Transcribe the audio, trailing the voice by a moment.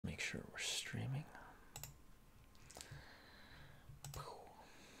sure we're streaming.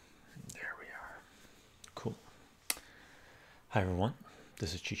 There we are. Cool. Hi everyone,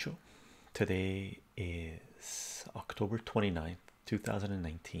 this is Chycho. Today is October 29th,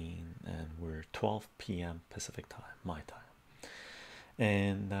 2019, and we're 12 p.m. Pacific time, my time.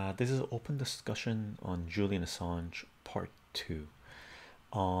 And this is an open discussion on Julian Assange part 2.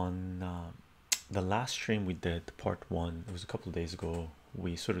 On the last stream we did, part 1, it was a couple of days ago.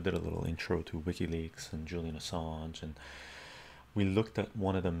 We sort of did a little intro to WikiLeaks and Julian Assange, and we looked at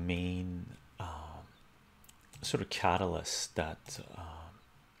one of the main sort of catalysts that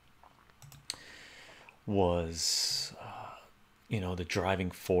was the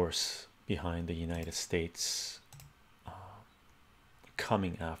driving force behind the United States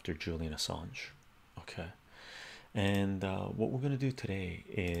coming after Julian Assange. Okay, and what we're going to do today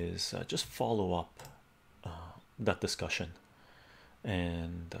is just follow up that discussion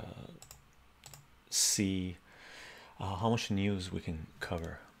and see how much news we can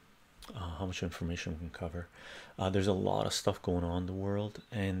cover, how much information we can cover. There's a lot of stuff going on in the world,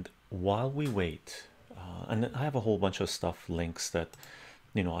 and while we wait, and I have a whole bunch of stuff, links that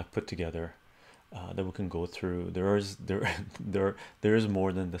I put together that we can go through. There is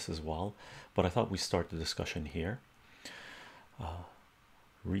more than this as well, but I thought we start the discussion here.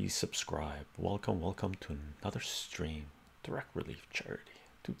 Resubscribe. Welcome to another stream. Direct Relief Charity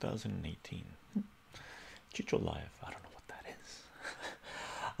 2018. Chycho Live. I don't know what that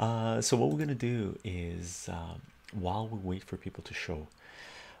is. So what we're gonna do is while we wait for people to show,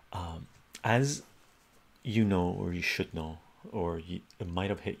 as you know, or you should know, or it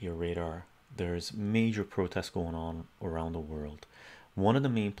might have hit your radar, there's major protests going on around the world. One of the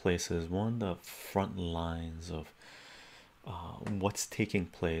main places, one of the front lines of what's taking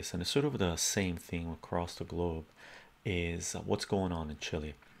place, and it's sort of the same thing across the globe, is what's going on in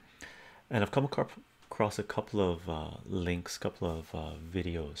Chile. And I've come across a couple of links, couple of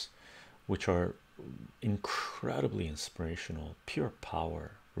videos which are incredibly inspirational, pure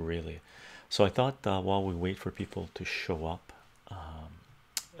power, really. So I thought while we wait for people to show up,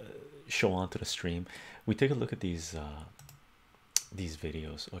 show onto the stream, we take a look at these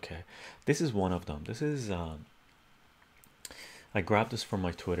videos. Okay, this is one of them. This is I grabbed this from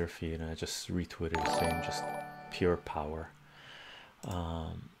my Twitter feed and I just retweeted it saying just pure power.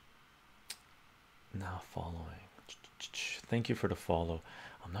 Now following, thank you for the follow.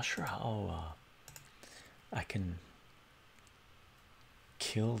 I'm not sure how I can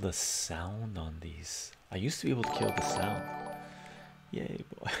kill the sound on these. I used to be able to kill the sound. Yay,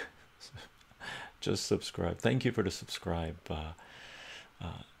 boy. Just subscribe. Thank you for the subscribe.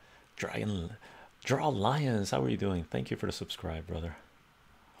 Draw Lions, how are you doing? Thank you for the subscribe, brother.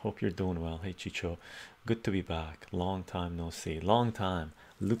 Hope you're doing well. Hey Chycho, good to be back. Long time no see. Long time.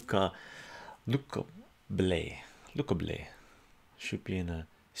 Luca Blay should be in a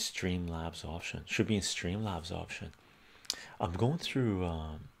Streamlabs option. Should be in Streamlabs option. I'm going through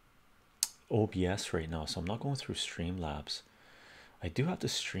OBS right now, so I'm not going through Streamlabs. I do have the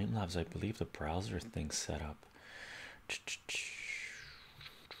Streamlabs, I believe, the browser thing set up.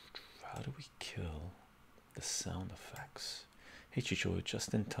 How do we kill the sound effects? Hey Chycho,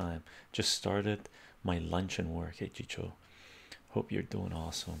 just in time. Just started my lunch and work. Hey Chycho, hope you're doing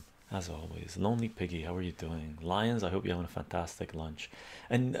awesome as always. Lonely Piggy, how are you doing? Lions, I hope you're having a fantastic lunch.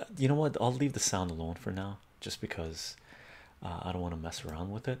 And you know what, I'll leave the sound alone for now, just because I don't want to mess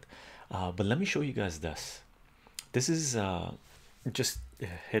around with it. But let me show you guys this. This is just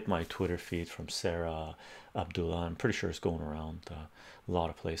hit my Twitter feed from Sarah Abdullah. I'm pretty sure it's going around a lot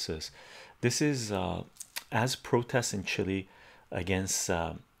of places. This is as protests in Chile against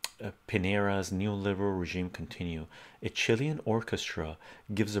Pinera's neoliberal regime continue, a Chilean orchestra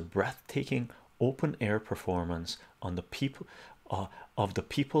gives a breathtaking open-air performance on the people of the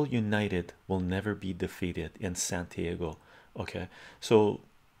people united will never be defeated in Santiago. Okay, so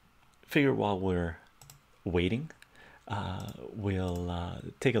figure while we're waiting, we'll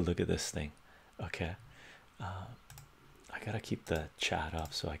take a look at this thing. Okay, I gotta keep the chat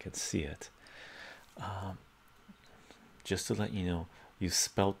up so I can see it. Just to let you know, you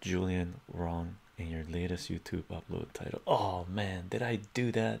spelled Julian wrong in your latest YouTube upload title. Oh man, did I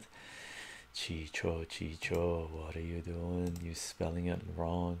do that? Chycho, what are you doing? You spelling it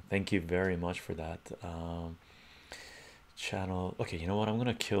wrong. Thank you very much for that. Channel. Okay, you know what? I'm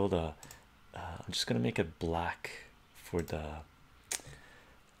gonna kill the. I'm just gonna make it black for the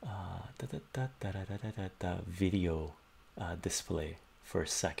video display for a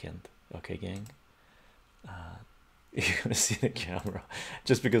second. Okay, gang. You're gonna see the camera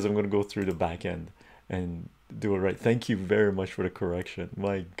just because I'm gonna go through the back end and do it right. Thank you very much for the correction.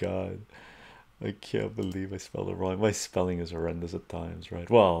 My God, I can't believe I spelled it wrong. My spelling is horrendous at times, right?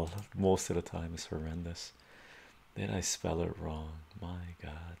 Well, most of the time it's horrendous. Did I spell it wrong? My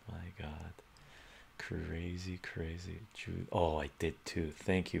God, my God. Crazy, crazy. Oh, I did too.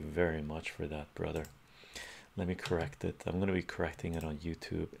 Thank you very much for that, brother. Let me correct it. I'm going to be correcting it on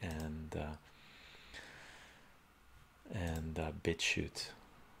YouTube and BitChute,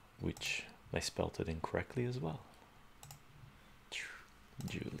 which I spelled it incorrectly as well.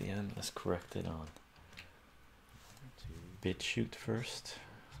 Julian, let's correct it on BitChute first.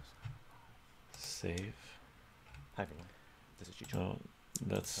 Save. Hi everyone, this is Chycho. Oh,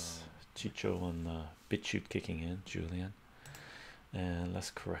 that's Chycho on BitChute kicking in, Julian. And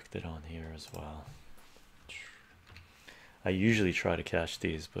let's correct it on here as well. I usually try to catch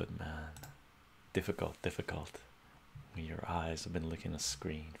these, but man, difficult. When your eyes have been looking at a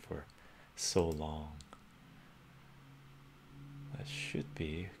screen for so long. That should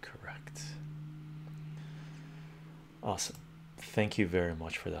be correct. Awesome. Thank you very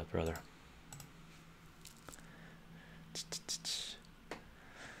much for that, brother.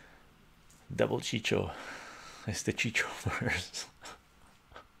 Double Chycho. It's the Chycho verse.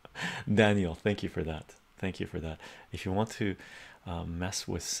 Daniel, thank you for that. Thank you for that. If you want to mess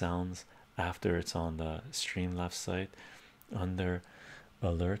with sounds after it's on the Streamlabs site, under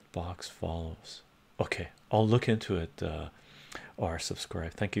alert box follows. Okay, I'll look into it or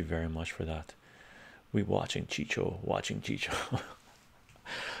subscribe. Thank you very much for that. We watching Chycho.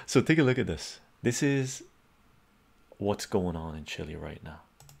 So take a look at this. This is what's going on in Chile right now.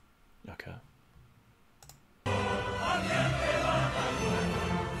 Okay.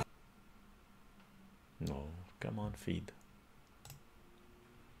 No, come on, feed.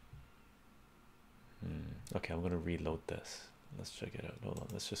 Okay, I'm gonna reload this. Let's check it out. Hold on,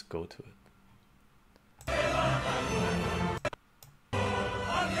 let's just go to it.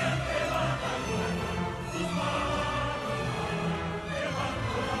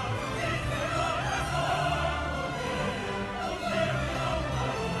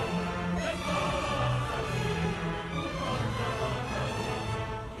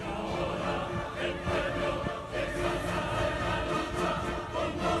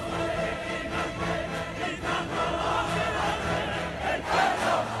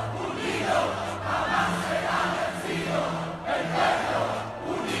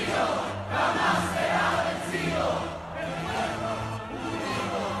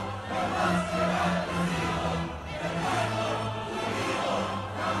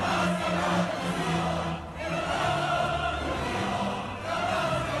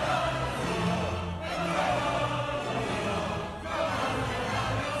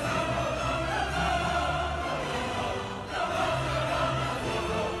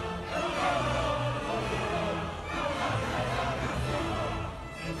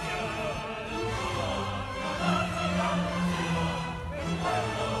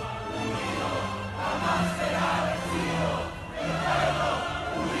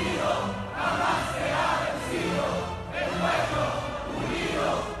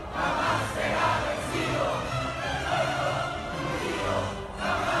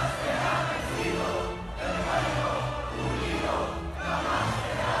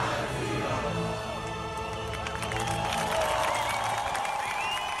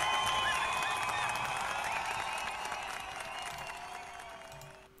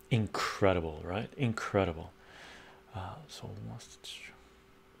 Incredible, right? Incredible. So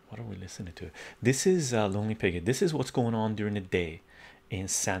what are we listening to? This is Lonely Piggy. This is what's going on during the day in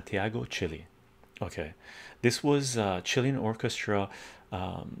Santiago, Chile. Okay, this was Chilean orchestra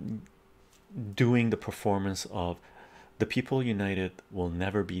doing the performance of "The People United Will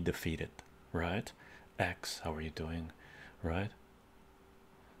Never Be Defeated." Right? X, how are you doing? Right?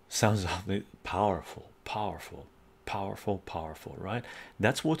 Sounds powerful, powerful, right?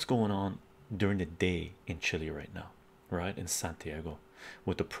 That's what's going on during the day in Chile right now, right? In Santiago,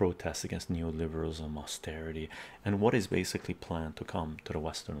 with the protests against neoliberalism, austerity, and what is basically planned to come to the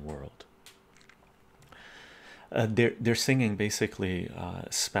Western world. They're singing basically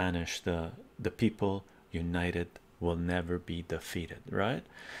Spanish. The people united will never be defeated, right?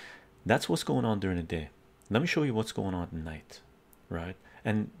 That's what's going on during the day. Let me show you what's going on at night, right?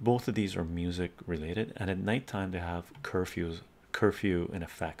 And both of these are music related, and at nighttime they have curfew in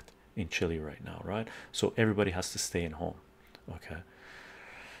effect in Chile right now, right? So everybody has to stay in home. Okay,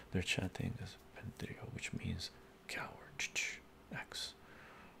 they're chanting this Pendigo, which means coward. X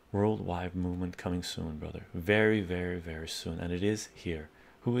worldwide movement coming soon, brother. Very soon, and it is here.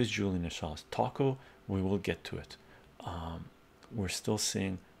 Who is Julian Assange? Taco, we will get to it. We're still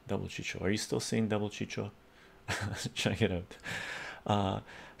seeing double Chycho. Are you still seeing double Chycho? Check it out.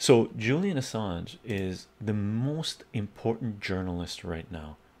 So Julian Assange is the most important journalist right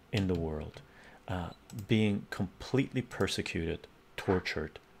now in the world, being completely persecuted,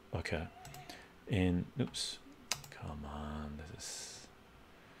 tortured. Okay, in oops, come on, this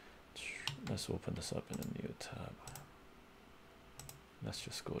is. Let's open this up in a new tab. Let's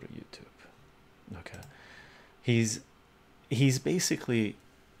just go to YouTube. Okay, he's basically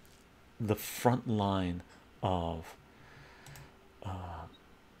the front line of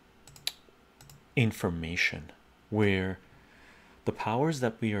information, where the powers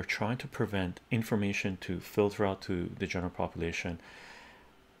that we are trying to prevent information to filter out to the general population.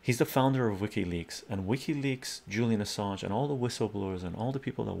 He's the founder of WikiLeaks, and WikiLeaks, Julian Assange, and all the whistleblowers and all the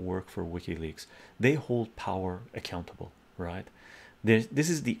people that work for WikiLeaks, they hold power accountable, right? This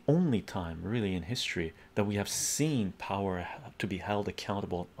is the only time, really, in history that we have seen power to be held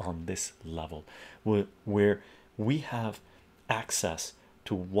accountable on this level, where we have access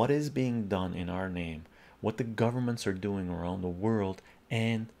to what is being done in our name, what the governments are doing around the world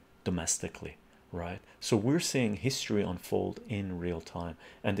and domestically, right? So we're seeing history unfold in real time,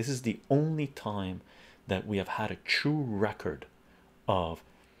 and this is the only time that we have had a true record of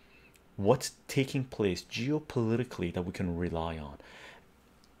what's taking place geopolitically that we can rely on.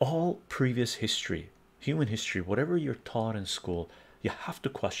 All previous history, human history, whatever you're taught in school, you have to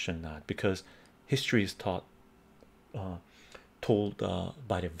question that, because history is told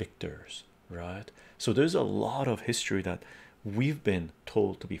by the victors, right? So there's a lot of history that we've been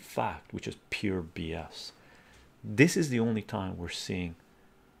told to be fact, which is pure BS. This is the only time we're seeing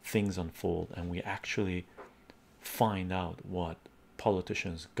things unfold and we actually find out what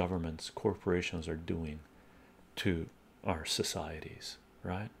politicians, governments, corporations are doing to our societies,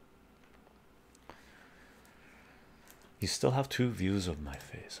 right? You still have two views of my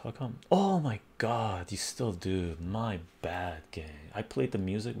face. How come? Oh my god, you still do. My bad, gang. I played the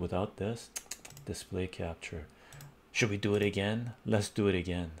music without this display capture. Should we do it again? Let's do it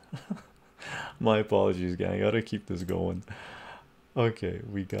again. My apologies, gang. I gotta keep this going. Okay,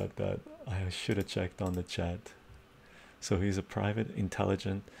 we got that. I should have checked on the chat. So he's a private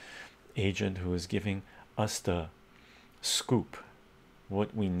intelligent agent who is giving us the scoop,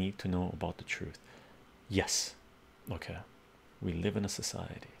 what we need to know about the truth. Yes. Okay, we live in a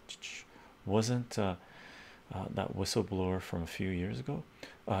society. Wasn't that whistleblower from a few years ago,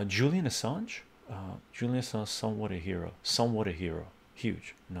 Julian Assange? Julian Assange, somewhat a hero, somewhat a hero.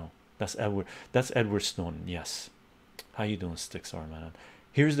 Huge. No, that's Edward. That's Edward Snowden. Yes. How you doing, Sticks R man?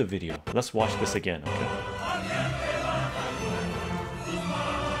 Here's the video. Let's watch this again. Okay.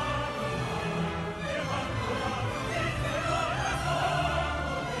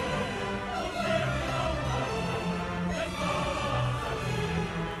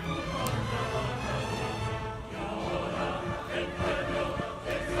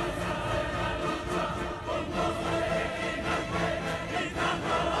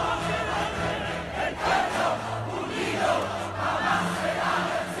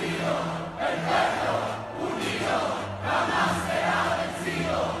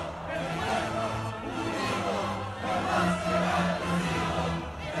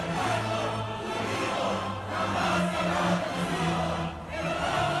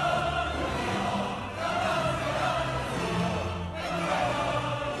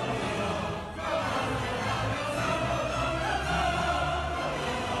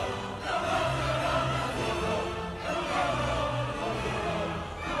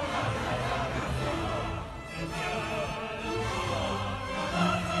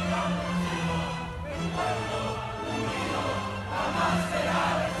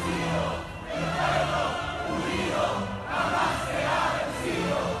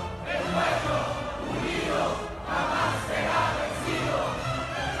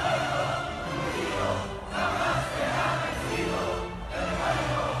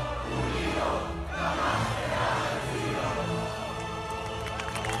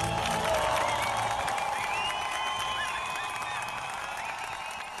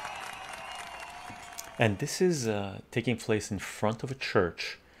 And this is taking place in front of a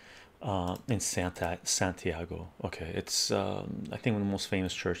church in Santiago. Okay, it's I think the most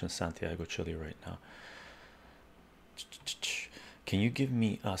famous church in Santiago, Chile, right now. Can you give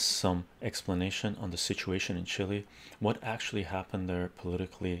me some explanation on the situation in Chile? What actually happened there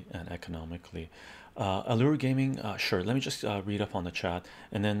politically and economically? Allure Gaming, sure. Let me just read up on the chat,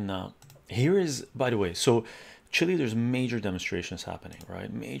 and then here is, by the way, so Chile, there's major demonstrations happening,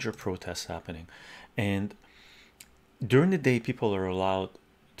 right? Major protests happening, and during the day, people are allowed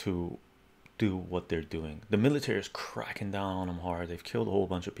to do what they're doing. The military is cracking down on them hard. They've killed a whole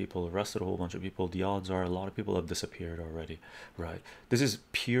bunch of people, arrested a whole bunch of people. The odds are a lot of people have disappeared already, right? This is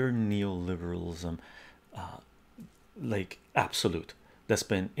pure neoliberalism, like absolute, that's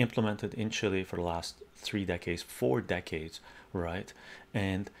been implemented in Chile for the last 3 decades, 4 decades, right?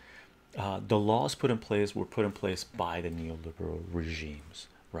 And the laws put in place were put in place by the neoliberal regimes,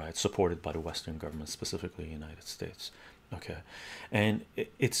 right? Supported by the Western government, specifically the United States. Okay, and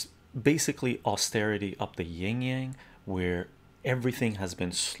it's basically austerity up the yin yang, where everything has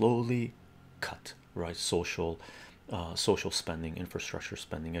been slowly cut, right? Social spending, infrastructure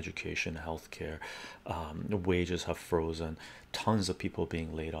spending, education, healthcare, the wages have frozen, tons of people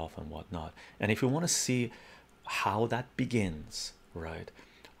being laid off and whatnot. And if you want to see how that begins, right,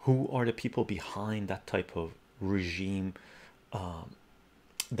 who are the people behind that type of regime,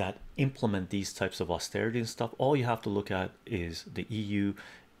 that implement these types of austerity and stuff, all you have to look at is the EU.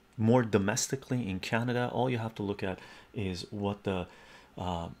 More domestically in Canada, all you have to look at is what the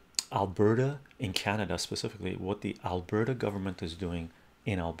Alberta, in Canada specifically, what the Alberta government is doing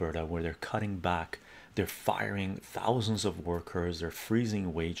in Alberta, where they're cutting back, they're firing thousands of workers, they're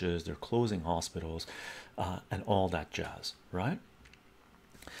freezing wages, they're closing hospitals, and all that jazz, right?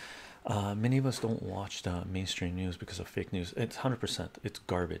 Many of us don't watch the mainstream news because of fake news. It's 100%, it's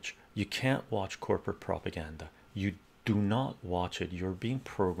garbage. You can't watch corporate propaganda. You do not watch it. You're being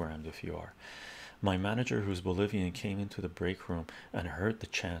programmed if you are. My manager, who's Bolivian, came into the break room and heard the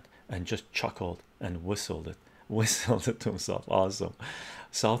chant and just chuckled and whistled it to himself. Awesome.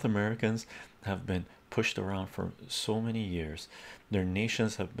 South Americans have been pushed around for so many years. Their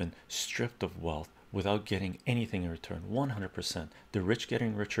nations have been stripped of wealth without getting anything in return. 100%. The rich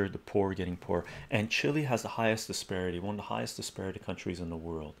getting richer, the poor getting poor. And Chile has the highest disparity, one of the highest disparity countries in the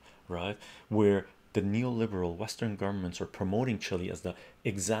world, right? Where the neoliberal Western governments are promoting Chile as the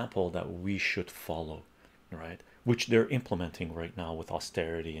example that we should follow, right? Which they're implementing right now with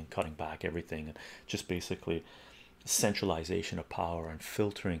austerity and cutting back everything, and just basically centralization of power and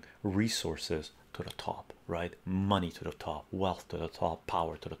filtering resources to the top, right? Money to the top, wealth to the top,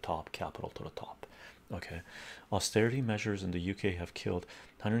 power to the top, capital to the top. Okay, austerity measures in the UK have killed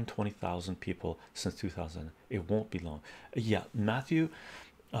 120,000 people since 2000. It won't be long. Yeah, Matthew,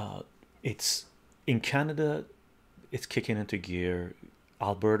 it's in Canada, it's kicking into gear.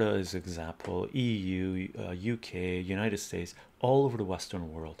 Alberta is example, EU, UK, United States, all over the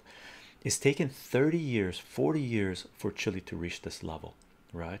Western world. It's taken 30 years, 40 years for Chile to reach this level,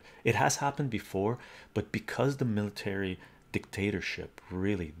 right? It has happened before, but because the military dictatorship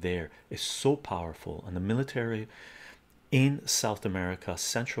really there is so powerful, and the military in South America,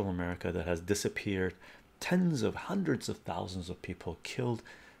 Central America, that has disappeared tens of hundreds of thousands of people, killed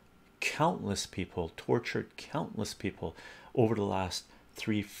countless people, tortured countless people over the last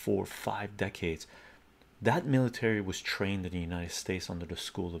 3, 4, 5 decades. That military was trained in the United States under the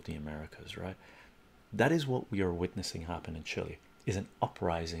School of the Americas, right? That is what we are witnessing happen in Chile, is an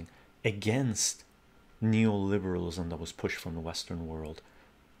uprising against neoliberalism that was pushed from the Western world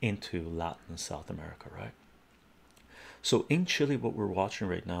into Latin and South America, right? So in Chile, what we're watching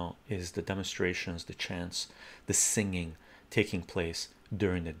right now is the demonstrations, the chants, the singing taking place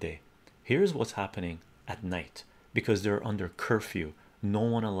during the day. Here's what's happening at night, because they're under curfew, no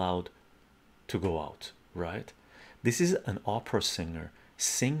one allowed to go out, right? This is an opera singer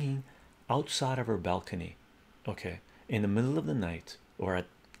singing outside of her balcony, okay, in the middle of the night, or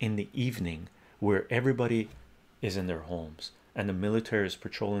in the evening, where everybody is in their homes and the military is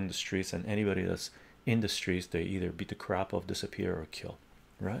patrolling the streets, and anybody that's in the streets they either beat the crap of, disappear, or kill,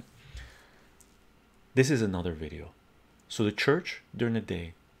 right? This is another video. So the church during the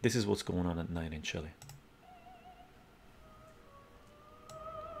day, this is what's going on at night in Chile.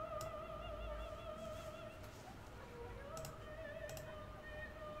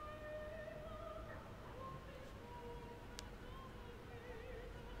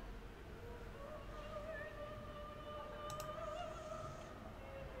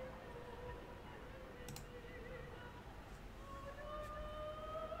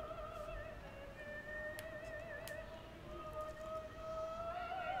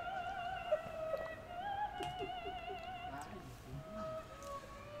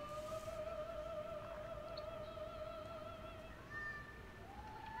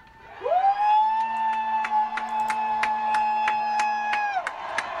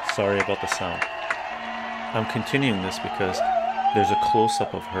 Sorry about the sound. I'm continuing this because there's a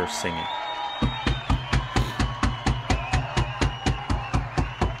close-up of her singing.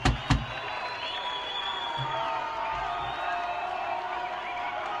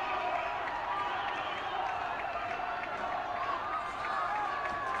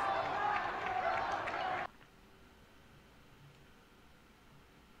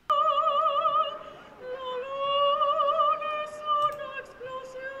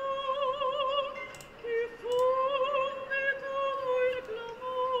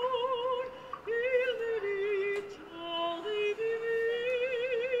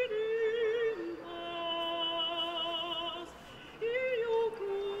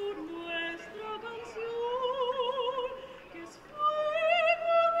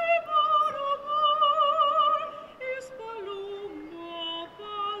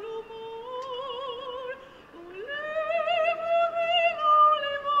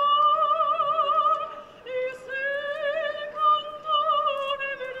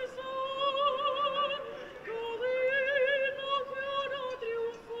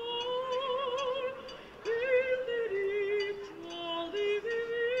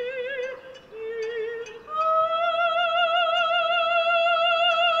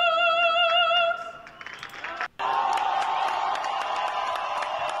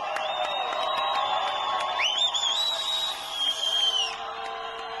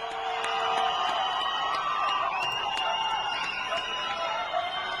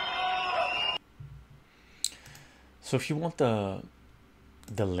 So if you want the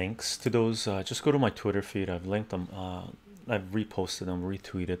links to those, just go to my Twitter feed. I've linked them. I've reposted them,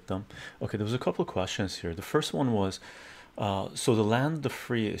 retweeted them. Okay, there was a couple of questions here. The first one was, so the land of the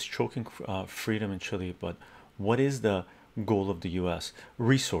free is choking freedom in Chile, but what is the goal of the U.S.?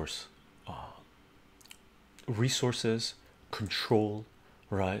 Resources, control,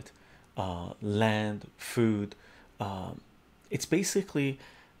 right? Land, food. It's basically,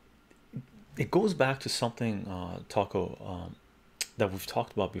 it goes back to something, Taco, that we've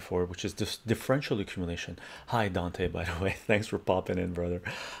talked about before, which is this differential accumulation. Hi Dante, by the way. Thanks for popping in, brother.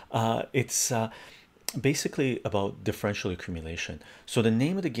 It's basically about differential accumulation. So the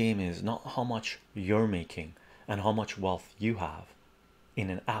name of the game is not how much you're making and how much wealth you have in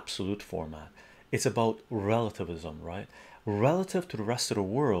an absolute format. It's about relativism, right? Relative to the rest of the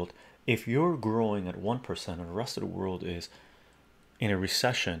world. If you're growing at 1% and the rest of the world is in a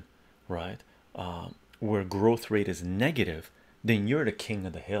recession, right, where growth rate is negative, then you're the king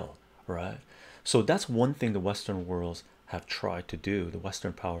of the hill, right? So that's one thing the Western worlds have tried to do, the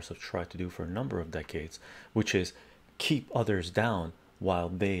Western powers have tried to do for a number of decades, which is keep others down while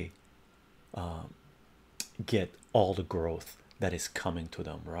they get all the growth that is coming to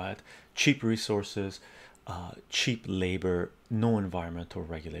them, right? Cheap resources, cheap labor, no environmental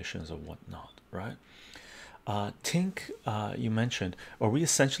regulations or whatnot, right? Tink, you mentioned, are we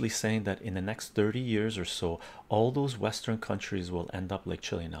essentially saying that in the next 30 years or so, all those Western countries will end up like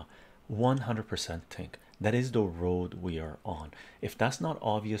Chile now? 100% Tink. That is the road we are on. If that's not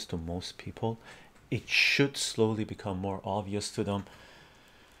obvious to most people, it should slowly become more obvious to them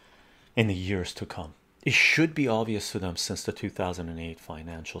in the years to come. It should be obvious to them since the 2008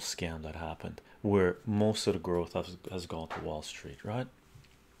 financial scam that happened, where most of the growth has gone to Wall Street, right?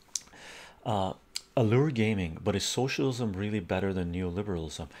 Allure gaming, but is socialism really better than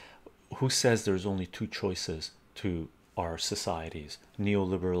neoliberalism? Who says there's only two choices to our societies,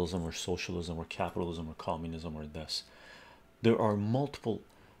 neoliberalism or socialism or capitalism or communism or this? There are multiple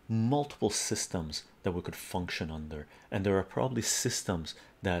systems that we could function under, and there are probably systems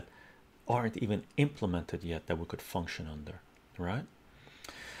that aren't even implemented yet that we could function under, right?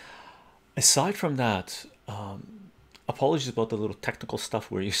 Aside from that, apologies about the little technical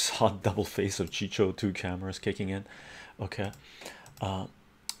stuff where you saw double face of chycho, two cameras kicking in. Okay,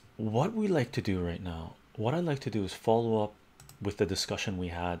 what we like to do right now, what I like to do is follow up with the discussion we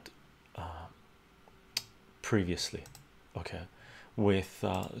had previously, okay, with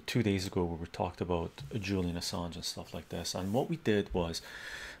 2 days ago, where we talked about Julian Assange and stuff like this. And what we did was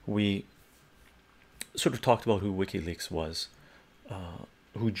we sort of talked about who WikiLeaks was,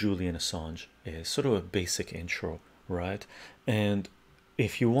 who Julian Assange is, sort of a basic intro, right? And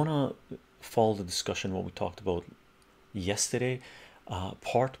if you want to follow the discussion, what we talked about yesterday,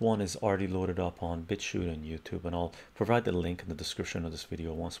 part one is already loaded up on BitChute and YouTube, and I'll provide the link in the description of this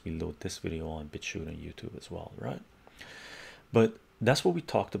video once we load this video on BitChute and YouTube as well, right? But that's what we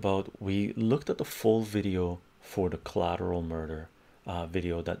talked about. We looked at the full video for the Collateral murder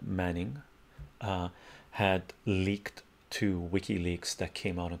video that Manning had leaked to WikiLeaks, that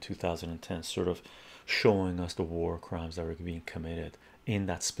came out in 2010, sort of showing us the war crimes that were being committed in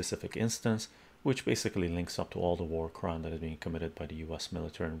that specific instance, which basically links up to all the war crime that is being committed by the US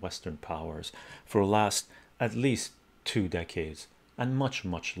military and Western powers for the last at least 2 decades and much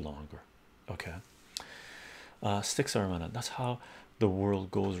longer. Okay, sticks are minute. That's how the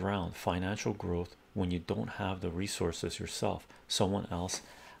world goes round. Financial growth, when you don't have the resources yourself, someone else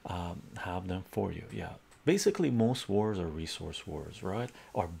have them for you. Yeah, basically most wars are resource wars, right?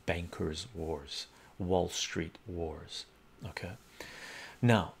 Or bankers wars, Wall Street wars. Okay,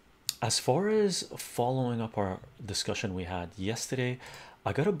 now as far as following up our discussion we had yesterday,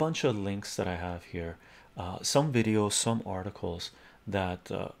 I got a bunch of links that I have here, some videos, some articles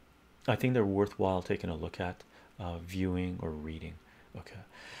that I think they're worthwhile taking a look at, viewing or reading. Okay,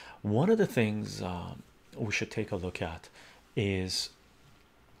 one of the things we should take a look at is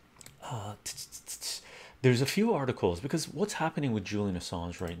there's a few articles, because what's happening with Julian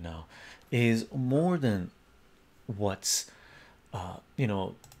Assange right now is more than what's you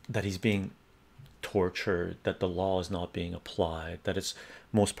know, that he's being tortured, that the law is not being applied, that it's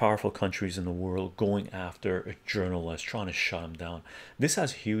most powerful countries in the world going after a journalist, trying to shut him down. This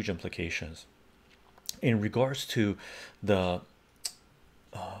has huge implications in regards to the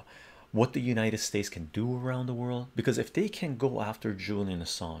what the United States can do around the world. Because if they can go after Julian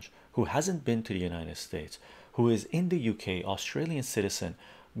Assange, who hasn't been to the United States, who is in the UK, Australian citizen,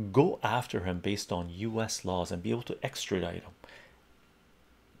 go after him based on US laws and be able to extradite him,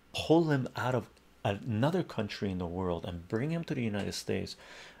 pull him out of another country in the world and bring him to the United States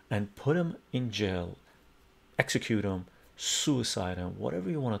and put him in jail, execute him, suicide him, whatever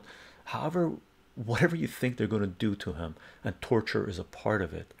you want to, however, whatever you think they're going to do to him, and torture is a part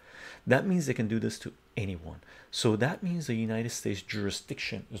of it. That means they can do this to anyone. So that means the United States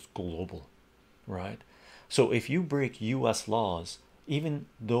jurisdiction is global, right? So if you break US laws, even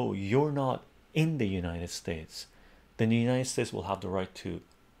though you're not in the United States, then the United States will have the right to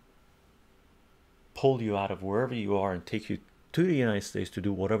pull you out of wherever you are and take you to the United States to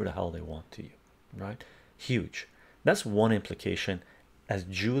do whatever the hell they want to you, right? Huge. That's one implication as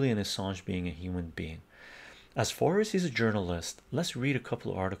Julian Assange being a human being. As far as he's a journalist, let's read a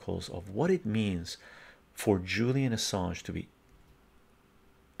couple of articles of what it means for Julian Assange to be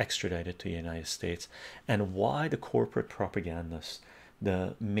extradited to the United States, and why the corporate propagandists,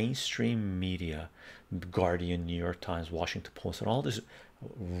 the mainstream media, the Guardian, New York Times, Washington Post, and all this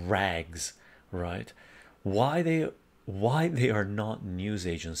rags, right? Why they are not news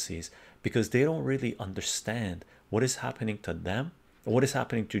agencies, because they don't really understand what is happening to them. What is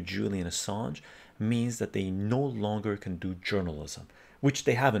happening to Julian Assange means that they no longer can do journalism, which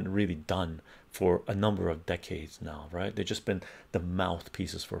they haven't really done for a number of decades now, right? They've just been the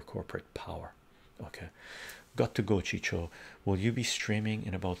mouthpieces for corporate power. Okay, got to go, Chycho. Will you be streaming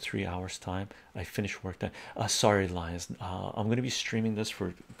in about 3 hours time? I finished work then. Sorry, Lions. I'm gonna be streaming this for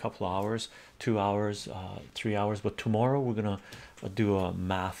a couple of hours, 2 hours, 3 hours, but tomorrow we're gonna do a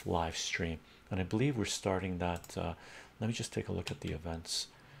math live stream, and I believe we're starting that. Let me just take a look at the events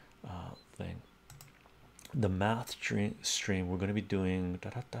thing. The math stream we're going to be doing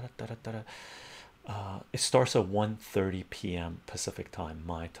it starts at 1:30 p.m. Pacific time,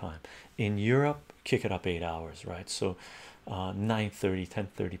 my time. In Europe, kick it up 8 hours, right? So 9:30,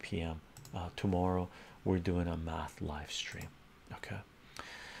 10:30 p.m. Tomorrow we're doing a math live stream. Okay,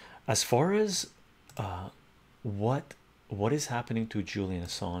 as far as what is happening to Julian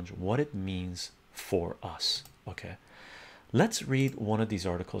Assange, what it means for us, okay, let's read one of these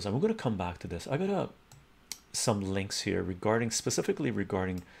articles, and we're going to come back to this. I got some links here regarding, specifically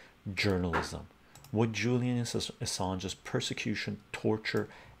regarding journalism, what Julian Assange's persecution, torture,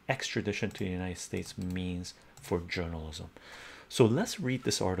 extradition to the United States means for journalism. So let's read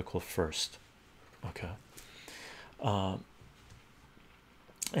this article first, okay?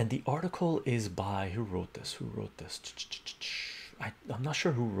 And the article is by, who wrote this? I'm not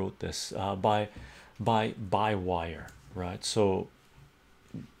sure who wrote this. By Wire, right? So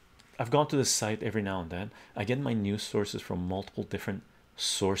I've gone to this site every now and then. I get my news sources from multiple different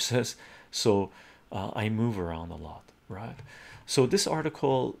sources, so I move around a lot, right? So this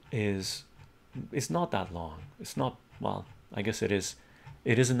article is not that long. It's not, well, I guess it is.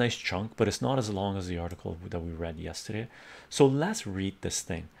 It is a nice chunk, but it's not as long as the article that we read yesterday. So let's read this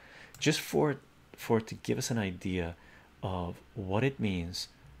thing, just for it to give us an idea of what it means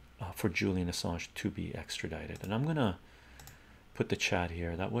for Julian Assange to be extradited. And I'm gonna put the chat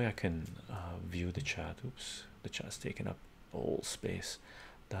here, that way I can view the chat. Oops, the chat's taking up all space.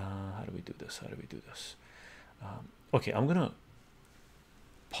 How do we do this? Okay, I'm gonna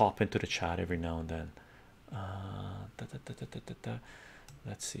pop into the chat every now and then.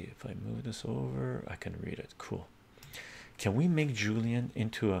 Let's see if I move this over, I can read it. Cool. Can we make Julian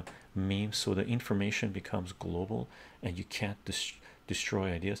into a meme so the information becomes global and you can't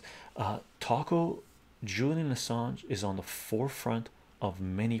destroy ideas? Taco, Julian Assange is on the forefront of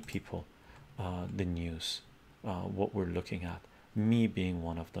many people, the news, what we're looking at, me being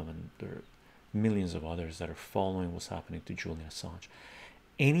one of them, and there are millions of others that are following what's happening to Julian Assange.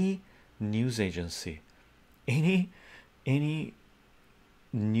 Any news agency, any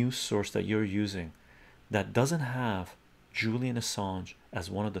news source that you're using that doesn't have Julian Assange as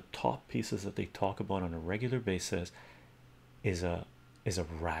one of the top pieces that they talk about on a regular basis is a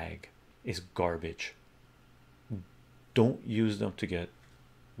rag, is garbage. Don't use them to get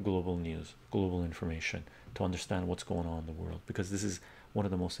global news, global information, to understand what's going on in the world, because this is one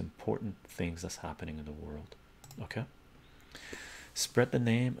of the most important things that's happening in the world. Okay, spread the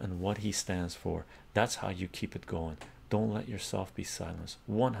name and what he stands for. That's how you keep it going. Don't let yourself be silenced.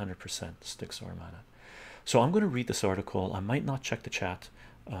 100% sticks Armada. So I'm going to read this article. I might not check the chat.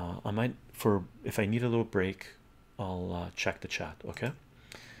 I might, for if I need a little break, I'll check the chat. Okay.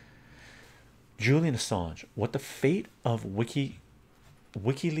 Julian Assange, what the fate of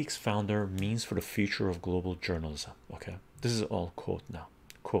WikiLeaks founder means for the future of global journalism. Okay, this is all quote now.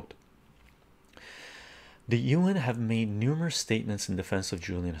 Quote: The UN have made numerous statements in defense of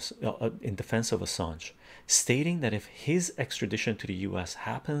in defense of Assange, stating that if his extradition to the US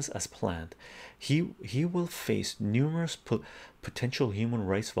happens as planned, he will face numerous potential human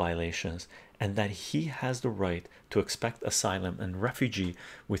rights violations, and that he has the right to expect asylum and refugee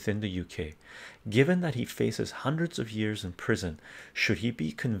within the UK. Given that he faces hundreds of years in prison, should he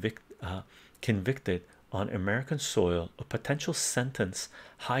be convicted on American soil, a potential sentence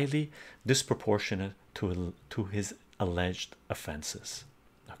highly disproportionate to his alleged offenses.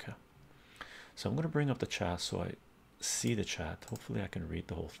 Okay, so I'm going to bring up the chat so I see the chat. Hopefully I can read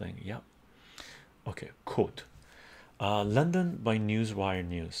the whole thing. Yep. Okay, quote, London by Newswire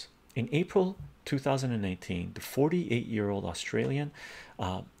News. In April 2018, the 48-year-old Australian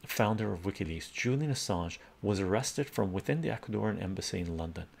founder of WikiLeaks, Julian Assange, was arrested from within the Ecuadorian embassy in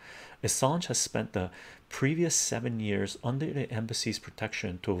London. Assange has spent the previous 7 years under the embassy's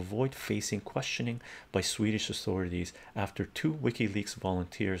protection to avoid facing questioning by Swedish authorities after 2 WikiLeaks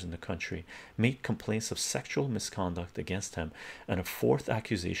volunteers in the country made complaints of sexual misconduct against him and a 4th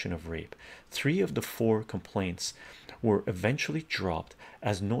accusation of rape. 3 of the 4 complaints were eventually dropped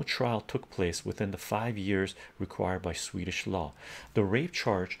as no trial took place within the 5 years required by Swedish law. The rape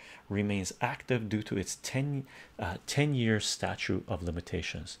charge remains active due to its 10-year statute of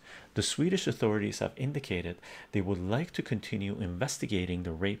limitations. The Swedish authorities have indicated they would like to continue investigating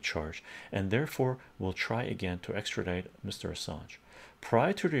the rape charge and therefore will try again to extradite Mr. Assange.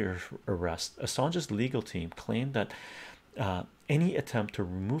 Prior to the arrest, Assange's legal team claimed that any attempt to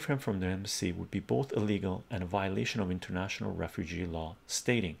remove him from the embassy would be both illegal and a violation of international refugee law,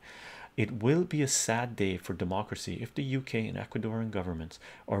 stating, "It will be a sad day for democracy if the UK and Ecuadorian governments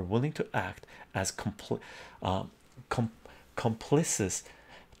are willing to act as complicit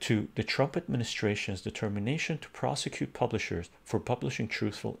to the Trump administration's determination to prosecute publishers for publishing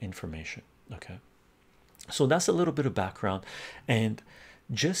truthful information." Okay, so that's a little bit of background. And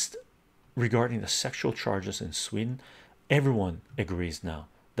just regarding the sexual charges in Sweden, everyone agrees now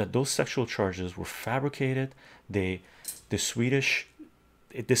that those sexual charges were fabricated. The Swedish,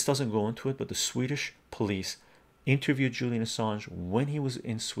 this doesn't go into it, but the Swedish police interviewed Julian Assange when he was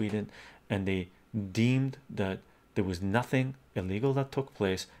in Sweden, and they deemed that there was nothing illegal that took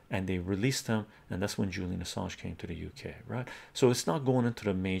place, and they released him, and that's when Julian Assange came to the UK, right? So it's not going into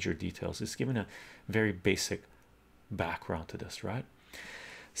the major details, it's giving a very basic background to this, right?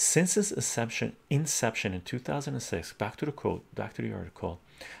 Since its inception in 2006, back to the quote, back to the article,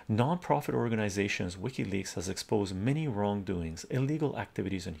 non-profit organizations WikiLeaks has exposed many wrongdoings, illegal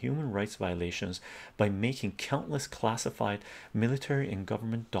activities, and human rights violations by making countless classified military and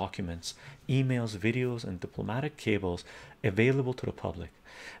government documents, emails, videos, and diplomatic cables available to the public.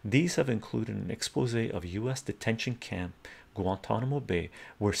 These have included an expose of US detention camp Guantanamo Bay,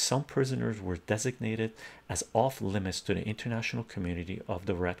 where some prisoners were designated as off limits to the international community of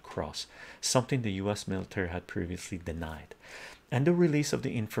the Red Cross, something the US military had previously denied, and the release of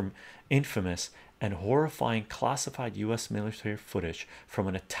the infamous and horrifying classified US military footage from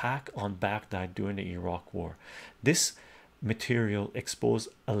an attack on Baghdad during the Iraq War. This material exposed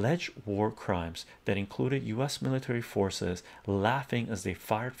alleged war crimes that included US military forces laughing as they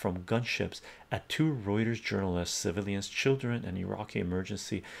fired from gunships at 2 Reuters journalists, civilians, children, and Iraqi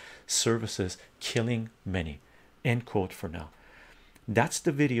emergency services, killing many. End quote for now. That's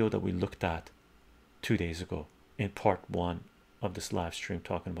the video that we looked at 2 days ago in part 1 of this live stream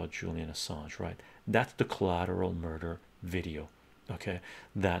talking about Julian Assange, right? That's the Collateral murder video, okay,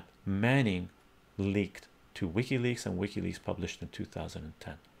 that Manning leaked to WikiLeaks, and WikiLeaks published in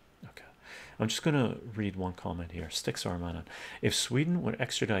 2010. Okay, I'm just gonna read one comment here. Sticks Armanan: if Sweden would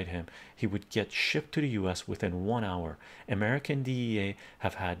extradite him, he would get shipped to the US within 1 hour. American DEA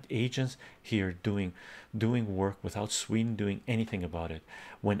have had agents here doing work without Sweden doing anything about it.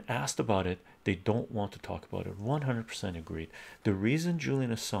 When asked about it, they don't want to talk about it. 100% agreed. The reason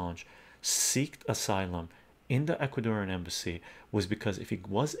Julian Assange sought asylum in the Ecuadorian embassy was because if he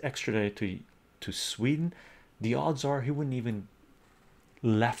was extradited to Sweden, the odds are he wouldn't even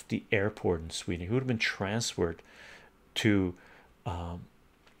left the airport in Sweden. He would have been transferred to a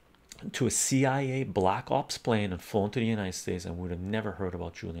CIA black ops plane and flown to the United States, and would have never heard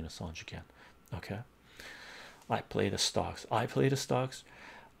about Julian Assange again. Okay, I play the stocks.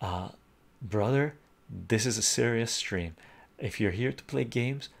 Brother, this is a serious stream. If you're here to play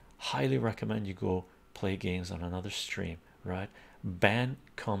games, highly recommend you go play games on another stream, right? Ban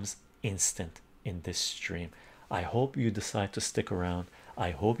comes instant in this stream. I hope you decide to stick around.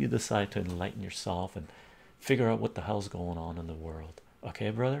 I hope you decide to enlighten yourself and figure out what the hell's going on in the world. Okay,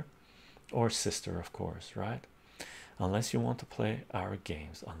 brother or sister, of course, right? unless you want to play our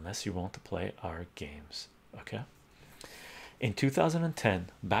games. Unless you want to play our games. Okay. In 2010,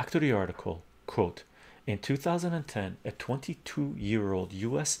 back to the article, quote, in 2010, a 22-year-old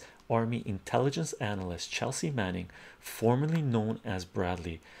US Army intelligence analyst, Chelsea Manning, formerly known as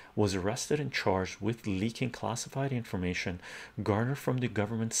Bradley, was arrested and charged with leaking classified information garnered from the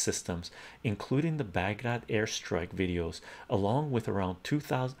government systems, including the Baghdad airstrike videos, along with around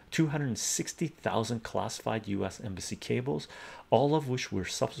 260,000 classified US embassy cables, all of which were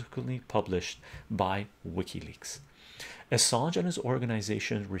subsequently published by WikiLeaks. Assange and his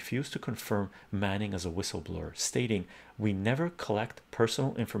organization refused to confirm Manning as a whistleblower, stating, "We never collect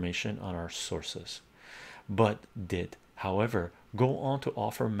personal information on our sources," but did, however, go on to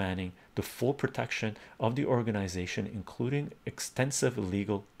offer Manning the full protection of the organization, including extensive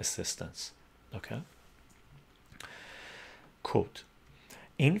legal assistance. Okay. Quote,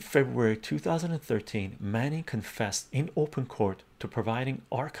 in February 2013, Manning confessed in open court to providing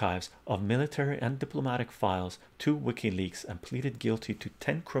archives of military and diplomatic files to WikiLeaks and pleaded guilty to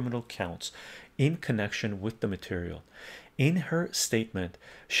 10 criminal counts in connection with the material. In her statement,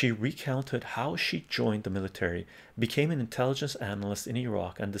 she recounted how she joined the military, became an intelligence analyst in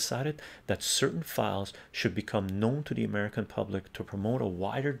Iraq, and decided that certain files should become known to the American public to promote a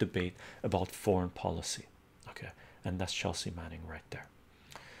wider debate about foreign policy. Okay, and that's Chelsea Manning right there.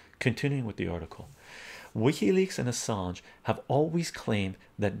 Continuing with the article, WikiLeaks and Assange have always claimed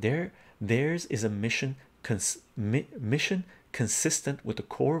that theirs is a mission consistent with the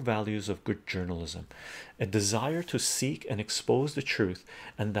core values of good journalism, a desire to seek and expose the truth,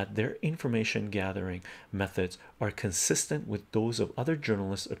 and that their information gathering methods are consistent with those of other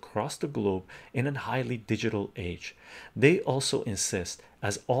journalists across the globe in a highly digital age. They also insist,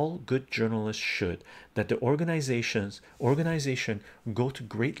 as all good journalists should, that the organization go to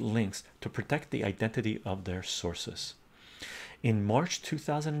great lengths to protect the identity of their sources. In March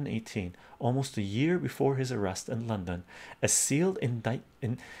 2018, almost a year before his arrest in London, a sealed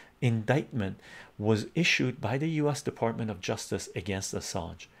indictment was issued by the US Department of Justice against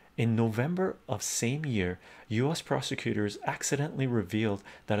Assange. In November of same year, US prosecutors accidentally revealed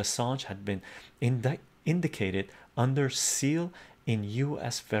that Assange had been indicated under seal in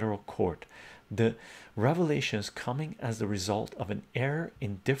US federal court. The revelations coming as the result of an error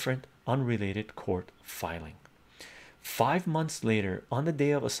in different unrelated court filing. 5 months later, on the day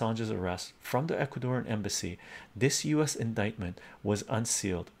of Assange's arrest from the Ecuadorian embassy, this US indictment was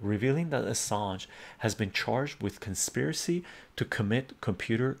unsealed, revealing that Assange has been charged with conspiracy to commit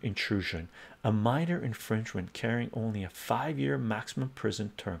computer intrusion, a minor infringement carrying only a 5-year maximum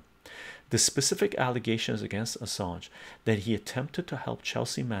prison term. The specific allegations against Assange, that he attempted to help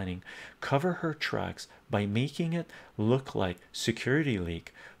Chelsea Manning cover her tracks by making it look like security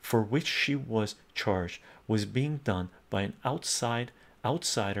leak for which she was charged, was being done by an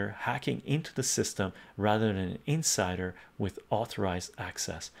outsider hacking into the system rather than an insider with authorized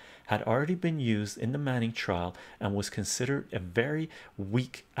access, had already been used in the Manning trial and was considered a very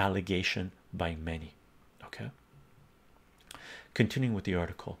weak allegation by many. Okay, continuing with the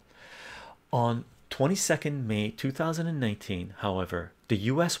article. On 22nd May 2019, however, the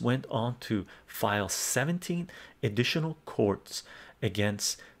US went on to file 17 additional courts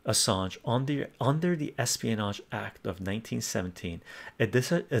against Assange under the Espionage Act of 1917, a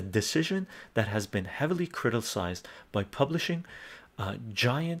decision that has been heavily criticized by publishing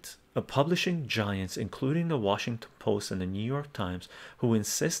giants, including the Washington Post and the New York Times, who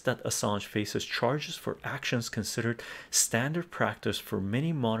insist that Assange faces charges for actions considered standard practice for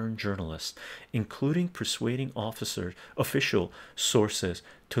many modern journalists, including persuading official sources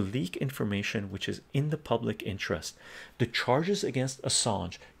to leak information which is in the public interest. The charges against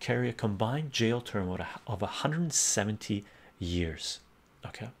Assange carry a combined jail term of 170 years.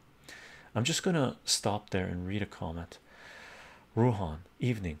 Okay, I'm just gonna stop there and read a comment. Rohan,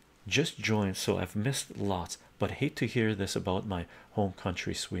 evening, just joined, so I've missed lots, but hate to hear this about my home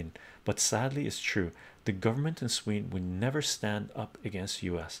country, Sweden. But sadly, it's true. The government in Sweden would never stand up against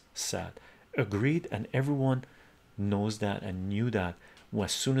US. Sad. Agreed, and everyone knows that and knew that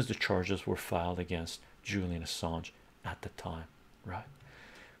as soon as the charges were filed against Julian Assange at the time, right?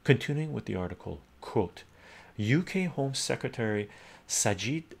 Continuing with the article, quote, UK Home Secretary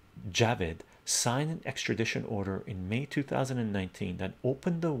Sajid Javid signed an extradition order in May 2019 that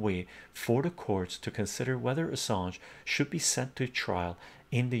opened the way for the courts to consider whether Assange should be sent to trial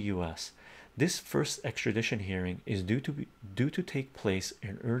in the US. This first extradition hearing is due to take place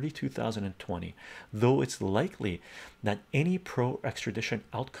in early 2020, though it's likely that any pro-extradition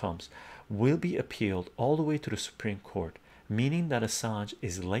outcomes will be appealed all the way to the Supreme Court. meaning that Assange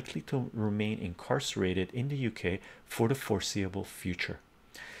is likely to remain incarcerated in the UK for the foreseeable future.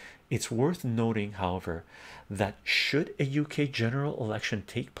 It's worth noting, however, that should a UK general election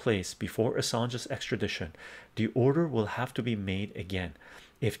take place before Assange's extradition, the order will have to be made again.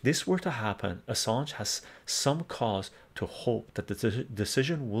 If this were to happen, Assange has some cause to hope that the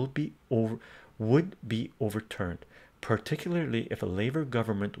decision would be overturned, particularly if a Labour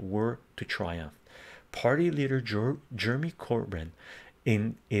government were to triumph. Party leader Jeremy Corbyn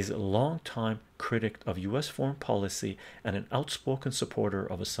is a long-time critic of US foreign policy and an outspoken supporter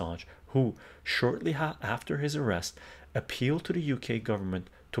of Assange, who shortly after his arrest appealed to the UK government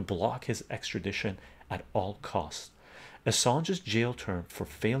to block his extradition at all costs. Assange's jail term for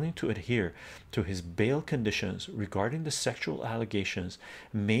failing to adhere to his bail conditions regarding the sexual allegations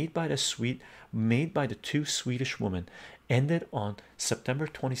made by the two Swedish women ended on September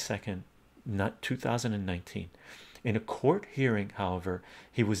 22nd, 2019. In a court hearing, however,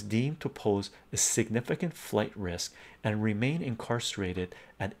 he was deemed to pose a significant flight risk and remain incarcerated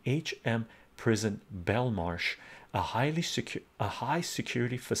at HM Prison Belmarsh, a high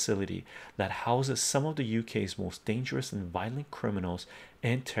security facility that houses some of the UK's most dangerous and violent criminals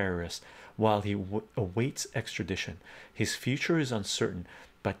and terrorists, while he awaits extradition. His future is uncertain,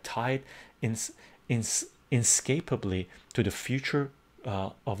 but tied inescapably to the future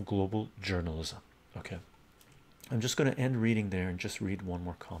of global journalism. Okay, I'm just going to end reading there and just read one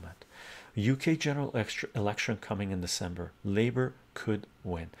more comment. UK general election coming in December. Labour could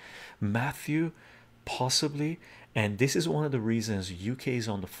win. Matthew, possibly. And this is one of the reasons UK is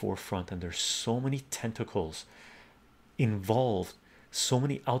on the forefront, and there's so many tentacles involved, so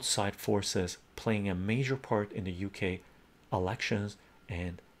many outside forces playing a major part in the UK elections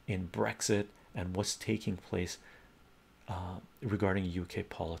and in Brexit and what's taking place regarding UK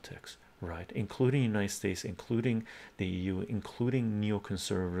politics, right? Including the United States, including the EU, including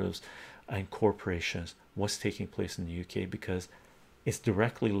neoconservatives and corporations. What's taking place in the UK, because it's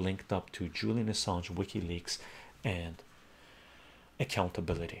directly linked up to Julian Assange Wikileaks and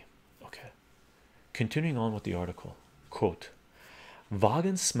accountability. Okay, continuing on with the article. Quote,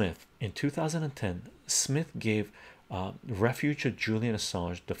 Vaughan Smith. In 2010, Smith gave refuge to Julian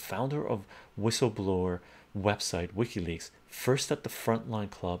Assange, the founder of whistleblower website WikiLeaks, first at the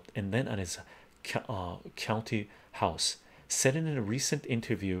Frontline Club and then at his county house, said in a recent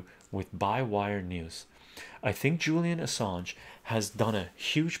interview with Bywire News. I think Julian Assange has done a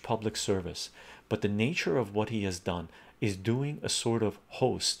huge public service, but the nature of what he has done is doing a sort of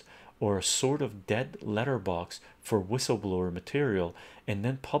host or a sort of dead letterbox for whistleblower material and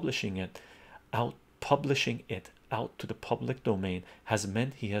then publishing it out to the public domain has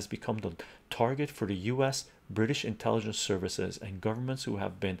meant he has become the target for the US, British intelligence services and governments who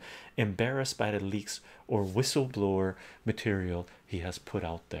have been embarrassed by the leaks or whistleblower material he has put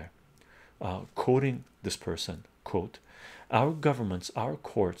out there. Quoting this person, quote, our governments, our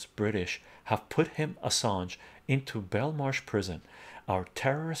courts, British, have put him, Assange, into Belmarsh prison, our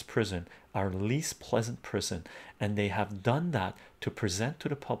terrorist prison, our least pleasant prison, and they have done that to present to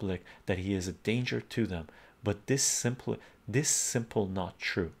the public that he is a danger to them. But this simple not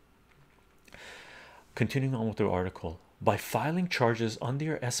true. Continuing on with the article, by filing charges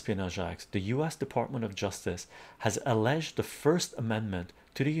under Espionage Act, the US Department of Justice has alleged the First Amendment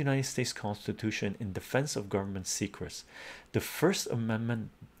to the United States Constitution in defense of government secrets. The First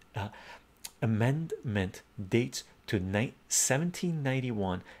Amendment dates to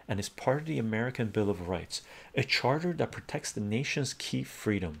 1791 and is part of the American Bill of Rights, a charter that protects the nation's key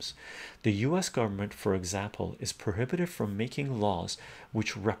freedoms. The US government, for example, is prohibited from making laws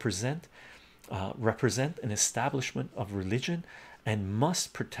which represent an establishment of religion and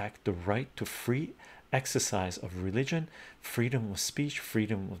must protect the right to free exercise of religion, freedom of speech,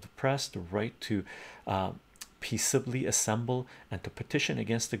 freedom of the press, the right to peaceably assemble and to petition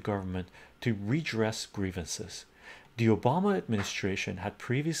against the government to redress grievances. The Obama administration had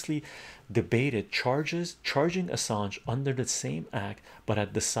previously debated charging Assange under the same act, but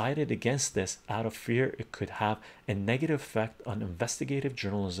had decided against this out of fear it could have a negative effect on investigative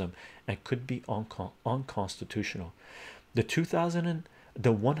journalism and could be unconstitutional.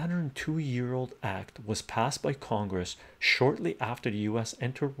 The 102-year-old act was passed by Congress shortly after the US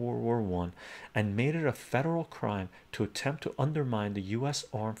entered World War I and made it a federal crime to attempt to undermine the US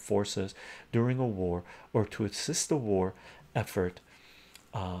armed forces during a war or to assist the war effort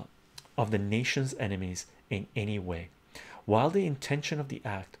of the nation's enemies in any way. While the intention of the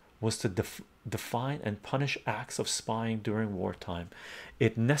act was to define and punish acts of spying during wartime.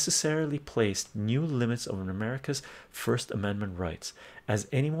 It necessarily placed new limits on America's First Amendment rights, as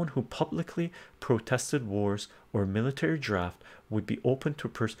anyone who publicly protested wars or military draft would be open to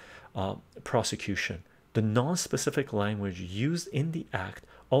prosecution. The non-specific language used in the act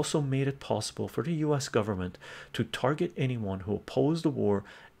also made it possible for the US government to target anyone who opposed the war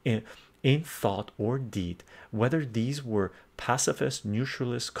in thought or deed, whether these were pacifists,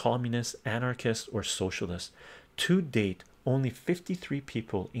 neutralists, communists, anarchists, or socialists. To date, only 53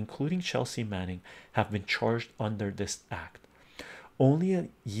 people, including Chelsea Manning, have been charged under this act. Only a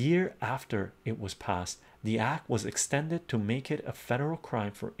year after it was passed, the act was extended to make it a federal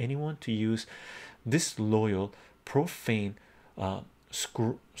crime for anyone to use disloyal, profane,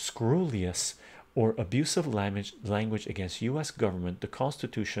 scurrilous, or abusive language against US government, the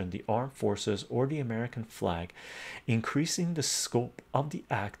Constitution, the armed forces, or the American flag, increasing the scope of the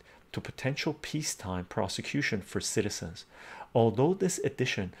act to potential peacetime prosecution for citizens. Although this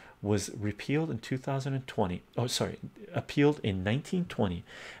addition was repealed in 2020, appealed in 1920,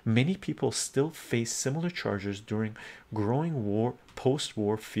 many people still face similar charges during growing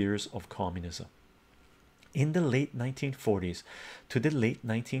post-war fears of communism. In the late 1940s to the late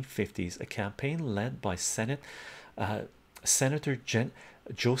 1950s, a campaign led by Senator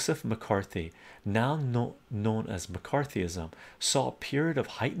Joseph McCarthy, now known as McCarthyism, saw a period of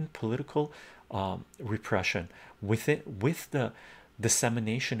heightened political repression with the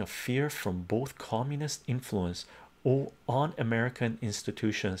dissemination of fear from both communist influence on American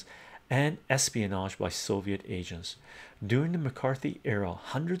institutions and espionage by Soviet agents. During the McCarthy era,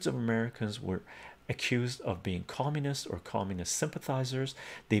 hundreds of Americans were accused of being communists or communist sympathizers.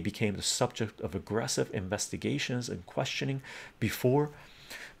 They became the subject of aggressive investigations and questioning before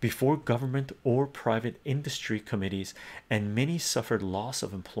government or private industry committees, and many suffered loss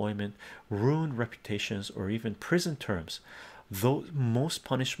of employment, ruined reputations, or even prison terms. Though most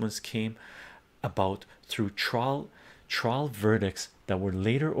punishments came about through trial verdicts that were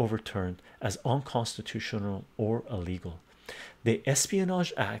later overturned as unconstitutional or illegal. The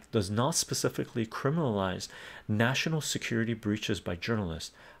Espionage Act does not specifically criminalize national security breaches by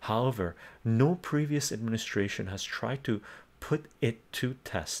journalists. However, no previous administration has tried to put it to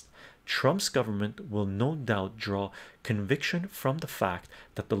test. Trump's government will no doubt draw conviction from the fact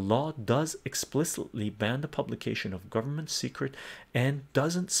that the law does explicitly ban the publication of government secret and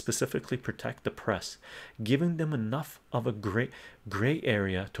doesn't specifically protect the press, giving them enough of a gray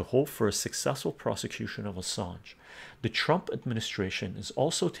area to hope for a successful prosecution of Assange. The Trump administration is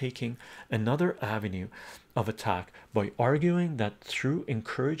also taking another avenue of attack by arguing that through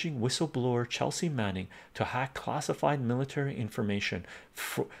encouraging whistleblower Chelsea Manning to hack classified military information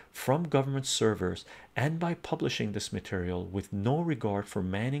from government servers, and by publishing this material with no regard for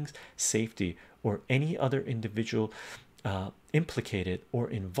Manning's safety or any other individual implicated or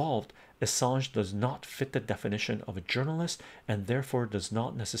involved, Assange does not fit the definition of a journalist and therefore does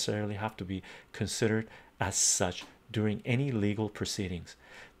not necessarily have to be considered as such during any legal proceedings.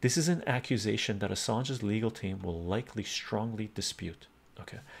 This is an accusation that Assange's legal team will likely strongly dispute.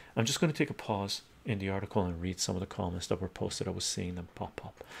 Okay, I'm just going to take a pause in the article and read some of the comments that were posted. I was seeing them pop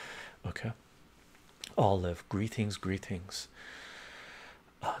up. Okay, Olive, greetings.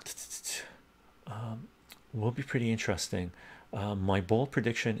 Will be pretty interesting. My bold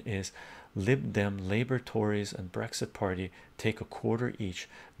prediction is Lib Dem, Labour, Tories, and Brexit Party take a quarter each,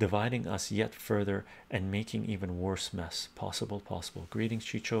 dividing us yet further and making even worse mess. Possible. Greetings,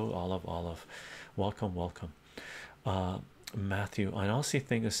 Chycho, Olive. Welcome. Matthew, I honestly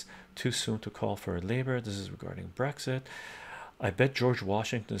think it's too soon to call for a Labour. This is regarding Brexit. I bet George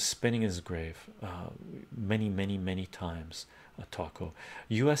Washington is spinning his grave many times. Taco.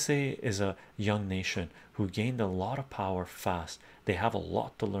 USA is a young nation who gained a lot of power fast. They have a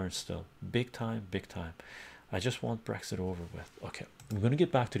lot to learn still. Big time. I just want Brexit over with. Okay, I'm going to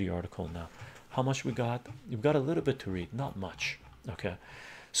get back to the article now. How much we got? You've got a little bit to read, not much. Okay,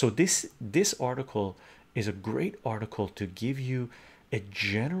 so this article is a great article to give you a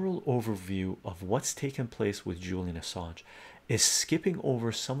general overview of what's taken place with Julian Assange. Is skipping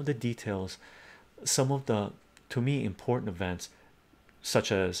over some of the details, some of the, to me, important events,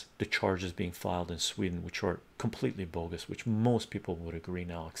 such as the charges being filed in Sweden, which are completely bogus, which most people would agree